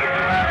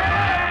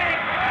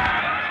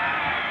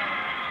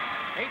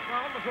 8th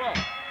round, McGraw.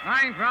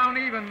 9th round,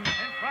 even.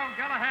 10th round,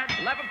 Galahad.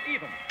 11th,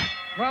 even.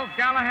 Well,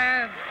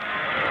 Galahad.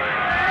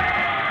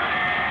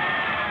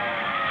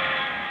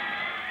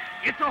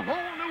 It's a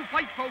whole new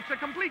fight, folks. A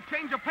complete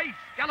change of pace.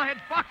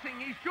 Galahad's boxing.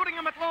 He's shooting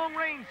him at long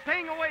range,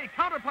 staying away,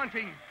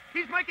 counterpunching.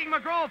 He's making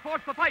McGraw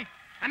force the fight.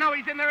 And now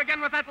he's in there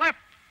again with that left.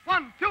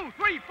 1, 2,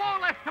 3, 4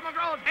 left to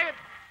McGraw's head.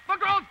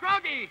 McGraw's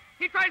groggy.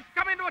 He tries to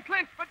come into a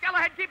clinch, but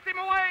Galahad keeps him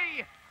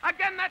away.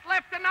 Again that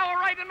left and now a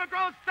right, and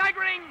McGraw's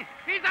staggering.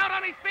 He's out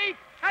on his feet,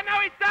 and now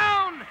he's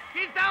down.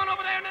 He's down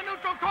over there in the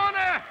neutral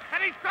corner,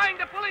 and he's trying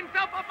to pull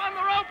himself up on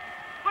the ropes,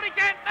 but he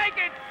can't make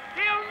it.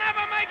 He'll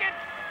never make it.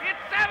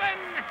 It's 7,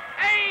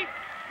 8,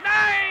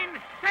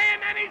 9,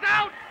 10, and he's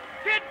out.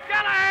 Kid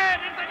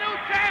Galahad is the new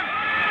champ.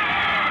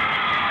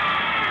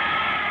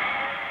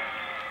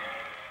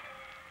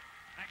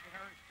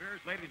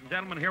 Ladies and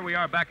gentlemen, here we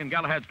are back in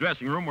Galahad's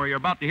dressing room where you're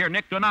about to hear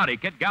Nick Donati,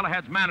 Kid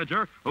Galahad's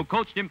manager, who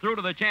coached him through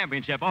to the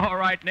championship. All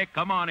right, Nick,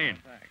 come on in.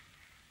 Thanks.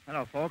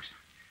 Hello, folks.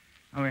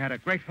 Well, we had a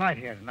great fight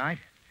here tonight.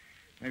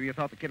 Maybe you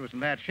thought the kid was in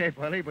bad shape,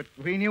 Willie, but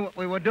we knew what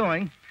we were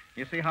doing.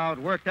 You see how it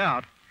worked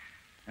out.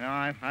 You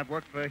know, I've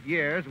worked for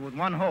years with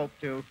one hope,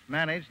 to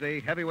manage the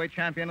heavyweight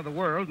champion of the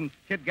world, and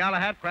Kid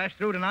Galahad crashed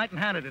through tonight and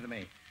handed it to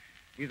me.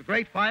 He's a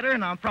great fighter,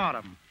 and I'm proud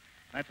of him.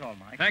 That's all,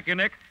 Mike. Thank you,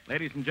 Nick.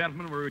 Ladies and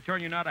gentlemen, we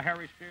return you now to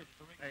Harry Spears.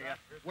 Hey,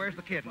 where's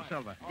the kid and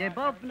Silver? They're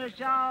both in the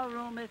shower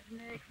room, Mr.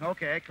 Nick.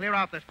 Okay, clear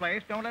out this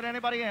place. Don't let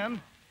anybody in.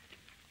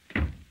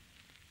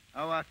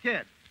 Oh,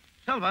 kid.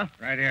 Silver.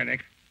 Right here,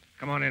 Nick.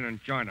 Come on in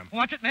and join them.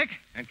 Watch it, Nick.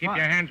 And keep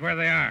your hands where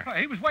they are. Oh,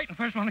 he was waiting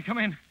for us when to come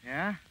in.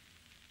 Yeah?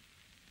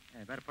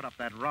 Hey, better put up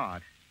that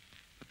rod.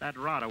 Put that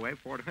rod away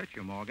before it hurts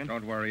you, Morgan.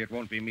 Don't worry, it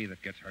won't be me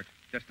that gets hurt.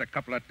 Just a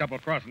couple of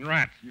double-crossing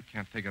rats. You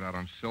can't take it out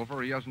on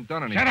Silver. He hasn't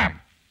done anything. Shut up!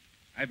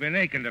 I've been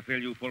aching to fill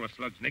you full of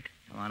slugs, Nick.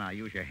 Come on now,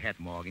 use your head,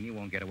 Morgan. You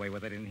won't get away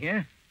with it in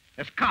here.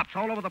 There's cops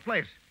all over the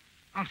place.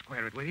 I'll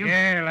square it with you.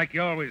 Yeah, like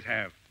you always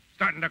have.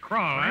 Starting to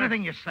crawl, huh?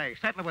 Anything you say.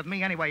 Settle it with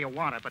me any way you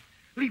want it, but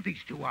leave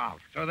these two out.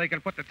 So they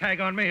can put the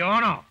tag on me, oh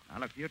no. Now,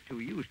 look, you're too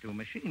used to a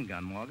machine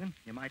gun, Morgan.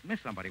 You might miss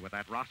somebody with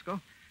that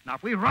Roscoe. Now,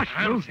 if we rush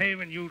I'm you...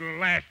 saving you to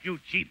last, you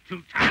cheap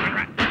two-timing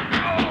rat.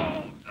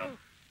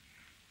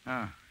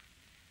 Oh.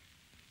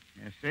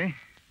 You see?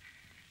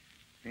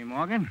 See,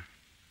 Morgan?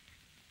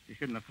 You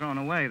shouldn't have thrown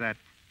away that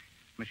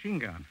machine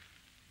gun.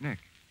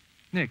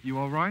 Nick, you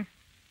all right?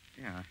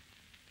 Yeah,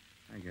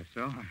 I guess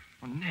so.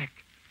 Oh, Nick.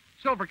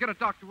 Silver, get a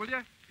doctor, will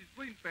you? He's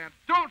bleeding bad.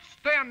 Don't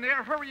stand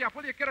there. Hurry up,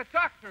 will you? Get a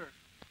doctor.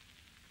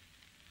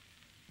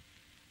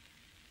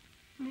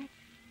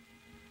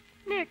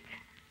 Nick,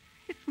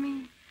 it's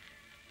me.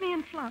 Me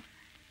and Fluff.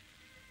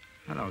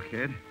 Hello,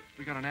 kid.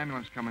 We got an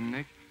ambulance coming,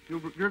 Nick.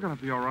 You're going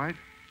to be all right.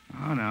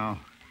 Oh, no.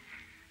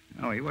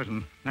 No, he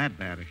wasn't that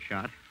bad a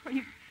shot. Oh,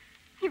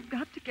 you've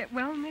got to get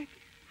well, Nick.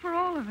 For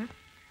all of us.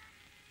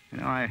 You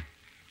know, I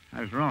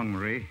was wrong,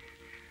 Marie,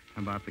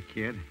 about the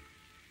kid.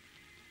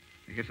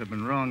 I guess I've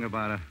been wrong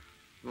about a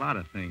lot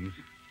of things.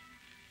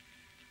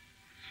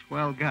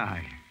 Swell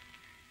guy.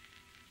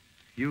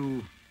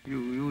 You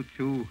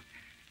two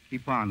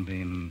keep on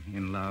being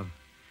in love,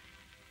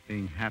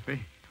 being happy.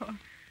 Oh,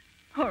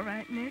 all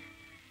right, Nick.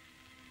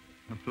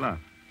 A Fluff.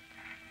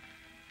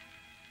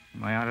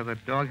 Am I out of the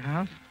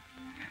doghouse?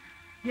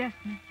 Yes,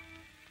 Nick.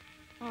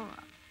 Oh,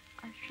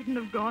 I shouldn't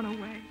have gone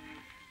away.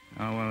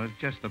 Oh, well, it's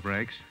just the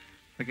breaks.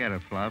 Forget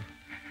it, Fluff.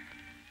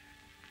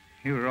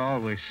 You were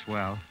always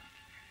swell.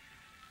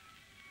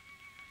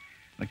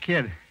 The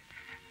kid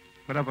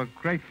put up a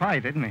great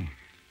fight, didn't he?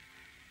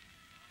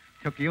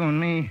 Took you and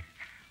me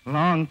a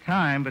long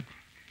time, but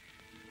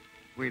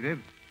we did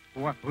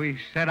what we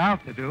set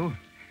out to do.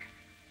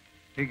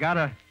 He got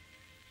a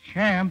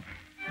champ.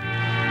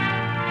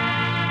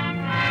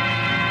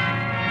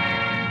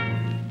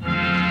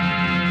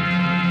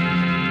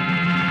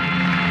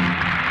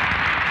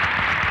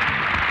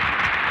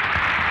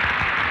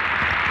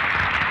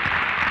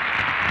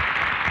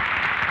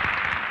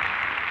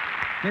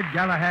 Kid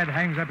Galahad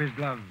hangs up his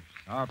gloves.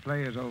 Our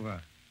play is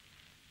over.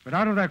 But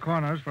out of their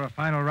corners for a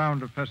final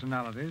round of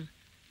personalities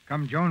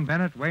come Joan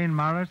Bennett, Wayne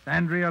Morris,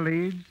 Andrea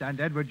Leeds, and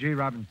Edward G.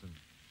 Robinson.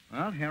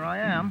 Well, here I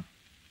am.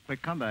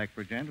 Quick comeback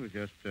for a gent who's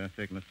just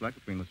taking a slug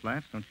between the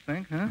slats, don't you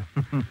think, huh?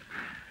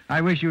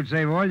 I wish you'd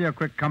save all your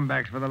quick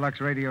comebacks for the Lux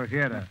Radio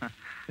Theater.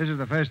 This is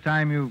the first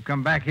time you've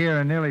come back here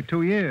in nearly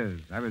 2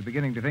 years. I was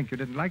beginning to think you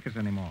didn't like us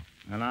anymore.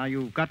 Well, now,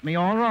 you've got me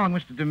all wrong,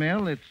 Mr.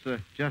 DeMille.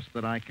 It's just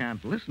that I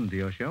can't listen to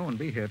your show and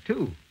be here,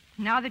 too.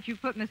 Now that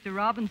you've put Mr.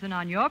 Robinson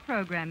on your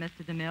program,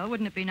 Mr. DeMille,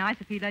 wouldn't it be nice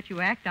if he let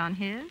you act on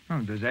his?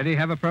 Oh, does Eddie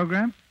have a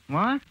program?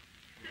 What?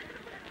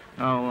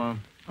 Oh,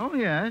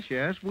 yes.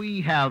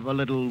 We have a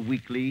little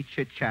weekly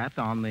chit-chat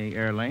on the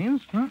air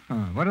lanes. Uh-huh.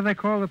 What do they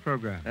call the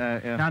program?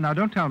 Now,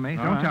 don't tell me.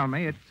 Don't tell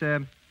me.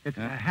 It's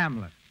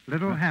Hamlet.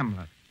 Little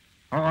Hamlet.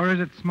 Or is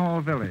it Small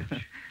Village?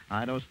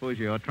 I don't suppose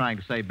you're trying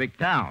to say big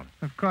town.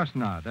 Of course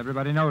not.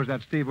 Everybody knows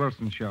that Steve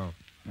Wilson show.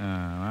 Oh,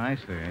 I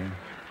see.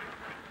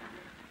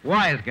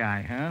 Wise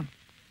guy, huh?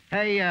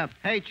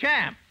 Hey,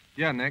 champ.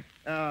 Yeah, Nick.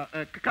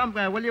 Come,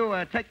 will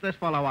you take this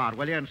fellow out,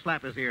 will you, and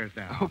slap his ears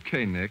down?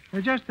 Okay, Nick.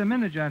 Just a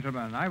minute,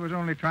 gentlemen. I was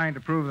only trying to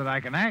prove that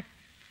I can act.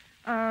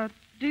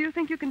 Do you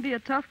think you can be a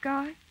tough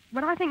guy?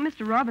 What I think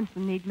Mr.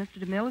 Robinson needs, Mr.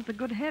 DeMille, is a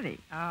good heavy.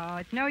 Oh,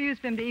 it's no use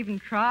for him to even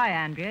try,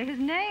 Andrea. His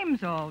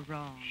name's all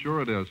wrong.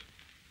 Sure it is.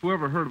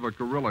 Whoever heard of a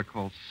gorilla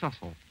called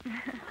Cecil?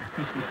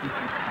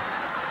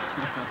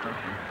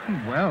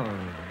 Well,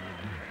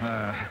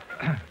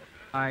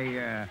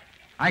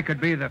 I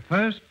could be the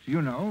first,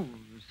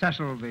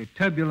 Cecil the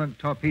Turbulent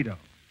Torpedo.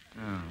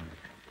 Oh.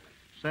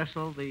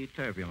 Cecil the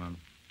Turbulent.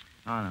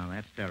 Oh, no,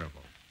 that's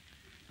terrible.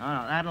 Oh,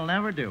 no, that'll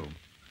never do.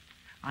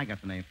 I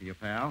got the name for you,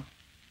 pal.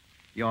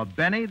 You're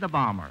Benny the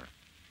Bomber.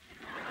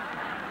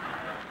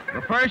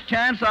 The first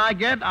chance I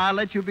get, I'll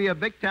let you be a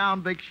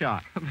big-town big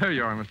shot. There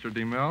you are, Mr.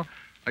 DeMille.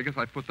 I guess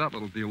I put that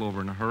little deal over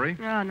in a hurry.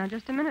 Oh, now,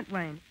 just a minute,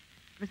 Wayne.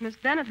 It was Miss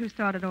Bennett who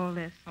started all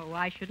this. Oh,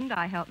 why shouldn't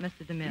I help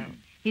Mr. DeMille?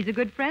 He's a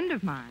good friend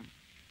of mine.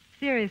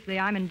 Seriously,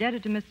 I'm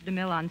indebted to Mr.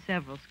 DeMille on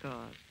several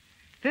scores.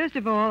 First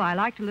of all, I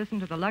like to listen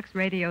to the Lux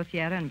Radio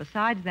Theater, and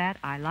besides that,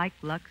 I like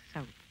Lux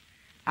soap.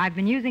 I've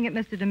been using it,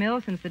 Mr.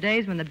 DeMille, since the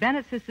days when the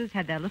Bennett sisters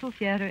had their little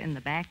theater in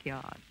the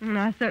backyard.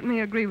 I certainly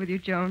agree with you,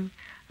 Joan.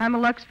 I'm a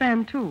Lux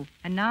fan, too.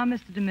 And now,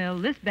 Mr.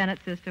 DeMille, this Bennett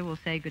sister will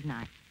say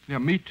goodnight. Yeah,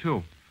 me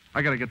too.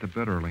 I got to get to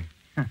bed early.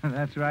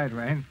 That's right,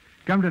 Wayne.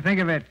 Come to think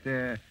of it,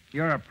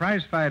 you're a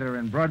prize fighter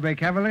in Broadway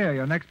Cavalier,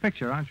 your next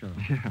picture, aren't you?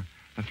 Yeah,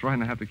 that's right,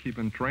 and I have to keep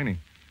in training.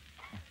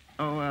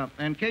 Oh,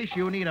 in case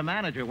you need a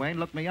manager, Wayne,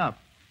 look me up.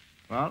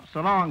 Well, so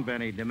long,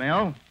 Benny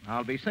DeMille.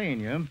 I'll be seeing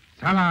you.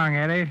 So long,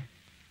 Eddie.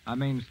 I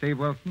mean, Steve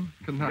Wilson.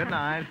 Good night. Good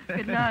night.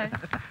 Good night.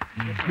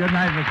 Good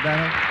night, Miss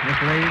Bennett,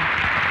 Miss Lee,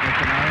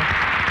 Mr. Norris.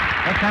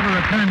 Let's have a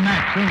return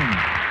match soon.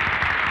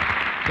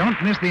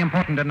 Don't miss the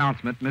important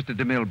announcement Mr.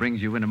 DeMille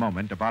brings you in a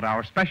moment about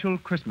our special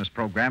Christmas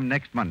program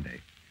next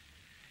Monday.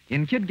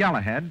 In Kid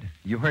Galahad,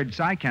 you heard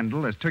Cy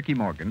Kendall as Turkey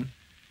Morgan,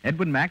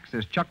 Edwin Max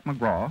as Chuck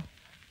McGraw,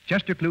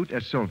 Chester Clute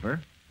as Silver,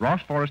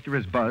 Ross Forrester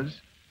as Buzz,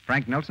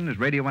 Frank Nelson as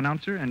radio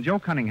announcer, and Joe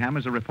Cunningham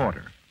as a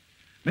reporter.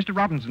 Mr.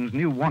 Robinson's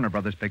new Warner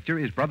Brothers picture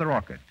is Brother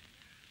Orchid.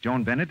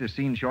 Joan Bennett is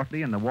seen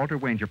shortly in the Walter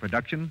Wanger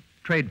production,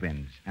 Trade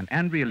Winds, and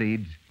Andrea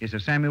Leeds is a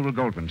Samuel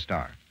Goldwyn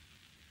star.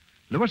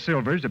 Louis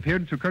Silvers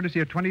appeared through courtesy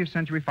of 20th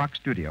Century Fox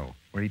Studio,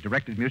 where he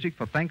directed music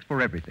for Thanks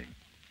for Everything.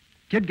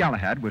 Kid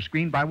Galahad was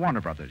screened by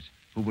Warner Brothers,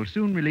 who will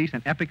soon release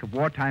an epic of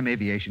wartime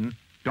aviation,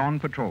 Dawn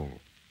Patrol.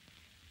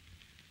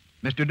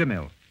 Mr.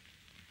 DeMille.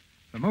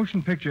 The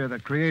motion picture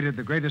that created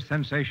the greatest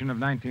sensation of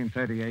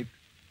 1938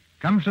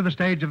 comes to the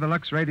stage of the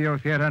Lux Radio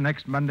Theater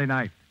next Monday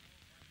night.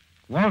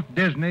 Walt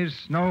Disney's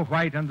Snow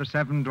White and the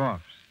Seven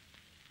Dwarfs.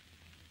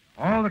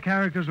 All the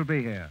characters will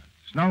be here.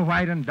 Snow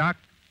White and Doc,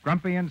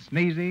 grumpy and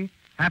sneezy,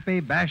 happy,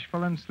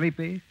 bashful, and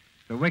sleepy,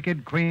 the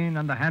wicked queen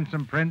and the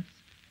handsome prince,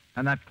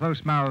 and that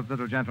close-mouthed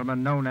little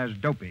gentleman known as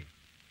Dopey.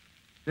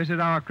 This is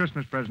our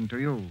Christmas present to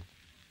you.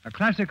 A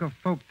classic of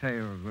folk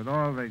tales with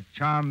all the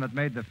charm that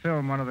made the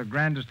film one of the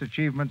grandest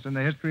achievements in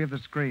the history of the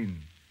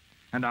screen.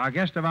 And our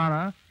guest of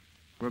honor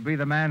will be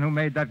the man who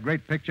made that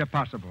great picture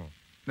possible,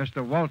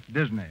 Mr. Walt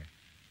Disney.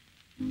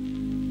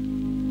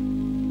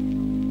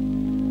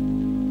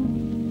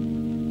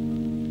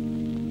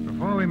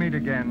 Before we meet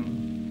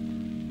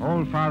again,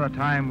 old Father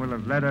Time will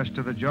have led us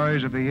to the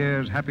joys of the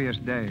year's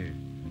happiest day,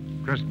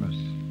 Christmas.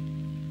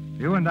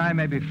 You and I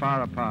may be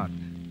far apart,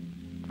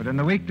 but in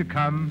the week to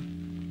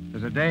come,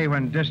 there's a day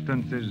when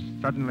distance is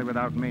suddenly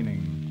without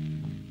meaning.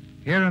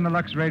 Here in the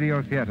Lux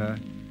Radio Theater,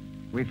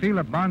 we feel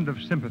a bond of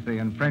sympathy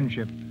and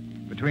friendship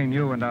between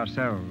you and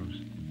ourselves,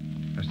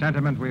 a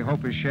sentiment we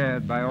hope is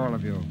shared by all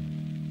of you.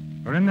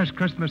 For in this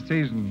Christmas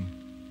season,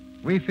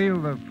 we feel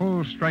the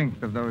full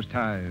strength of those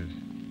ties.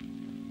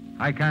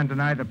 I can't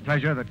deny the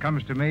pleasure that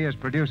comes to me as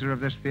producer of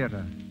this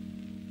theater,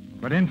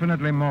 but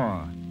infinitely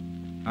more,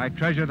 I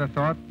treasure the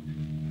thought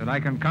that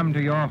I can come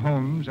to your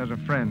homes as a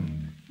friend.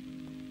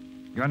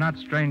 You're not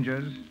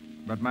strangers,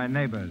 but my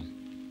neighbors,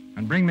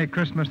 and bring me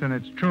Christmas in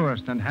its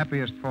truest and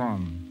happiest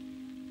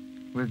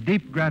form. With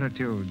deep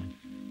gratitude,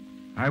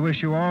 I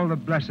wish you all the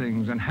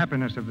blessings and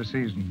happiness of the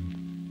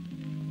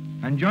season.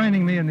 And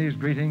joining me in these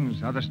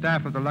greetings are the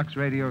staff of the Lux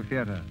Radio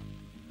Theater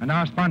and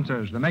our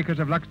sponsors, the makers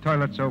of Lux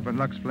Toilet Soap and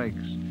Lux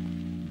Flakes.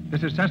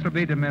 This is Cecil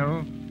B.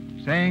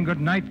 DeMille saying good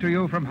night to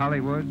you from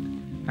Hollywood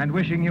and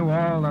wishing you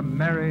all a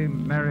Merry,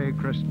 Merry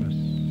Christmas.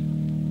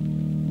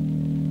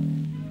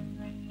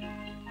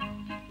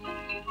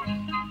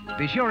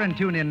 Be sure and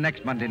tune in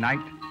next Monday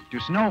night to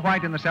Snow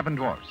White and the Seven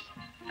Dwarfs.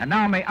 And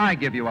now may I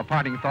give you a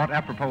parting thought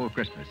apropos of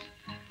Christmas.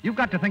 You've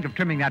got to think of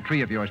trimming that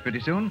tree of yours pretty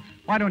soon.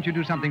 Why don't you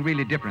do something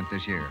really different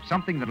this year?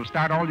 Something that'll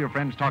start all your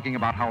friends talking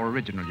about how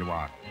original you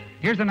are.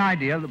 Here's an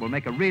idea that will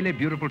make a really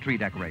beautiful tree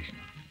decoration.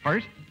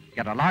 First,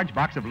 get a large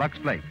box of Lux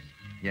Flakes.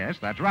 Yes,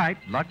 that's right,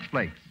 Lux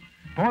Flakes.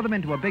 Pour them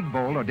into a big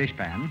bowl or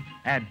dishpan,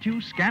 add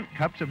 2 scant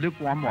cups of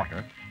lukewarm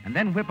water, and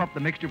then whip up the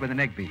mixture with an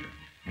egg beater.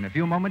 In a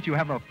few moments, you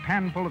have a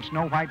pan full of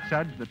Snow White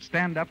suds that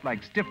stand up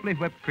like stiffly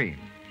whipped cream.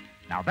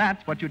 Now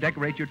that's what you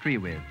decorate your tree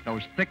with,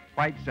 those thick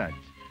white suds.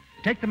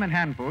 Take them in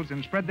handfuls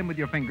and spread them with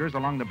your fingers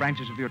along the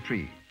branches of your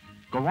tree.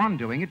 Go on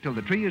doing it till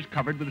the tree is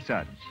covered with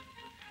suds.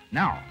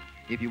 Now,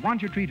 if you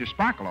want your tree to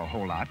sparkle a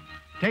whole lot,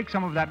 Take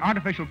some of that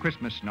artificial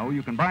Christmas snow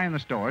you can buy in the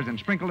stores and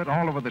sprinkle it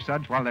all over the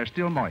suds while they're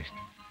still moist.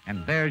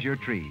 And there's your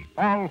tree,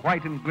 all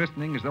white and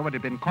glistening as though it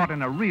had been caught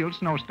in a real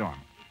snowstorm.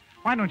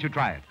 Why don't you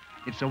try it?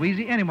 It's so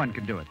easy anyone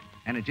can do it,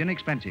 and it's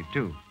inexpensive,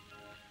 too.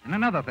 And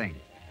another thing,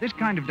 this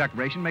kind of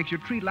decoration makes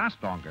your tree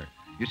last longer.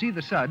 You see,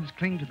 the suds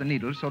cling to the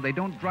needles so they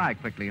don't dry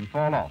quickly and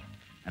fall off.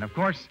 And, of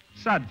course,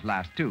 suds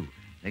last, too.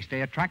 They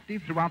stay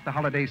attractive throughout the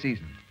holiday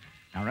season.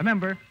 Now,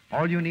 remember,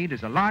 all you need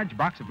is a large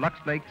box of Lux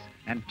Flakes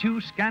and 2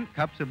 scant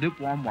cups of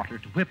lukewarm water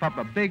to whip up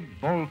a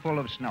big bowl full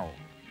of snow.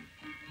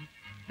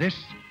 This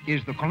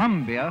is the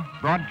Columbia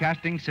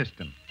Broadcasting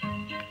System.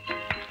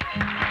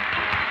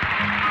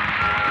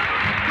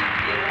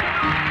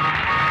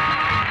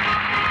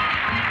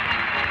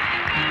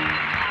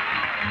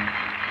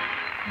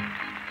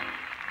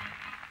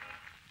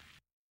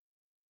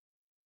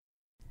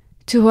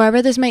 To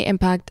whoever this may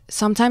impact,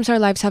 sometimes our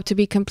lives have to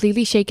be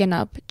completely shaken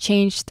up,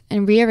 changed,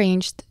 and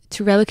rearranged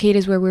to relocate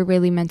us where we're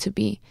really meant to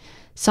be.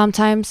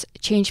 Sometimes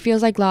change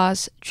feels like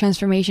loss,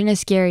 transformation is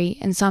scary,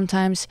 and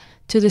sometimes,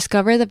 to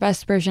discover the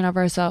best version of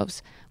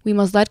ourselves, we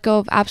must let go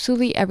of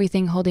absolutely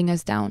everything holding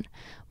us down.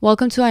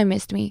 Welcome to I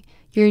Missed Me,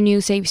 your new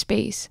safe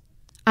space.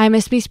 I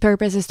Missed Me's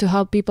purpose is to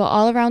help people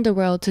all around the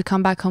world to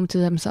come back home to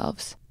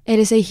themselves. It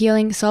is a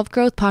healing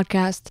self-growth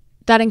podcast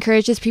that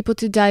encourages people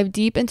to dive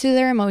deep into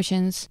their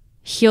emotions,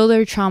 heal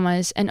their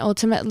traumas, and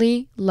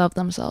ultimately love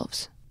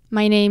themselves.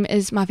 My name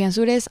is Mafian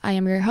Sures. I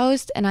am your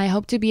host, and I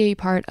hope to be a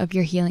part of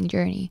your healing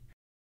journey.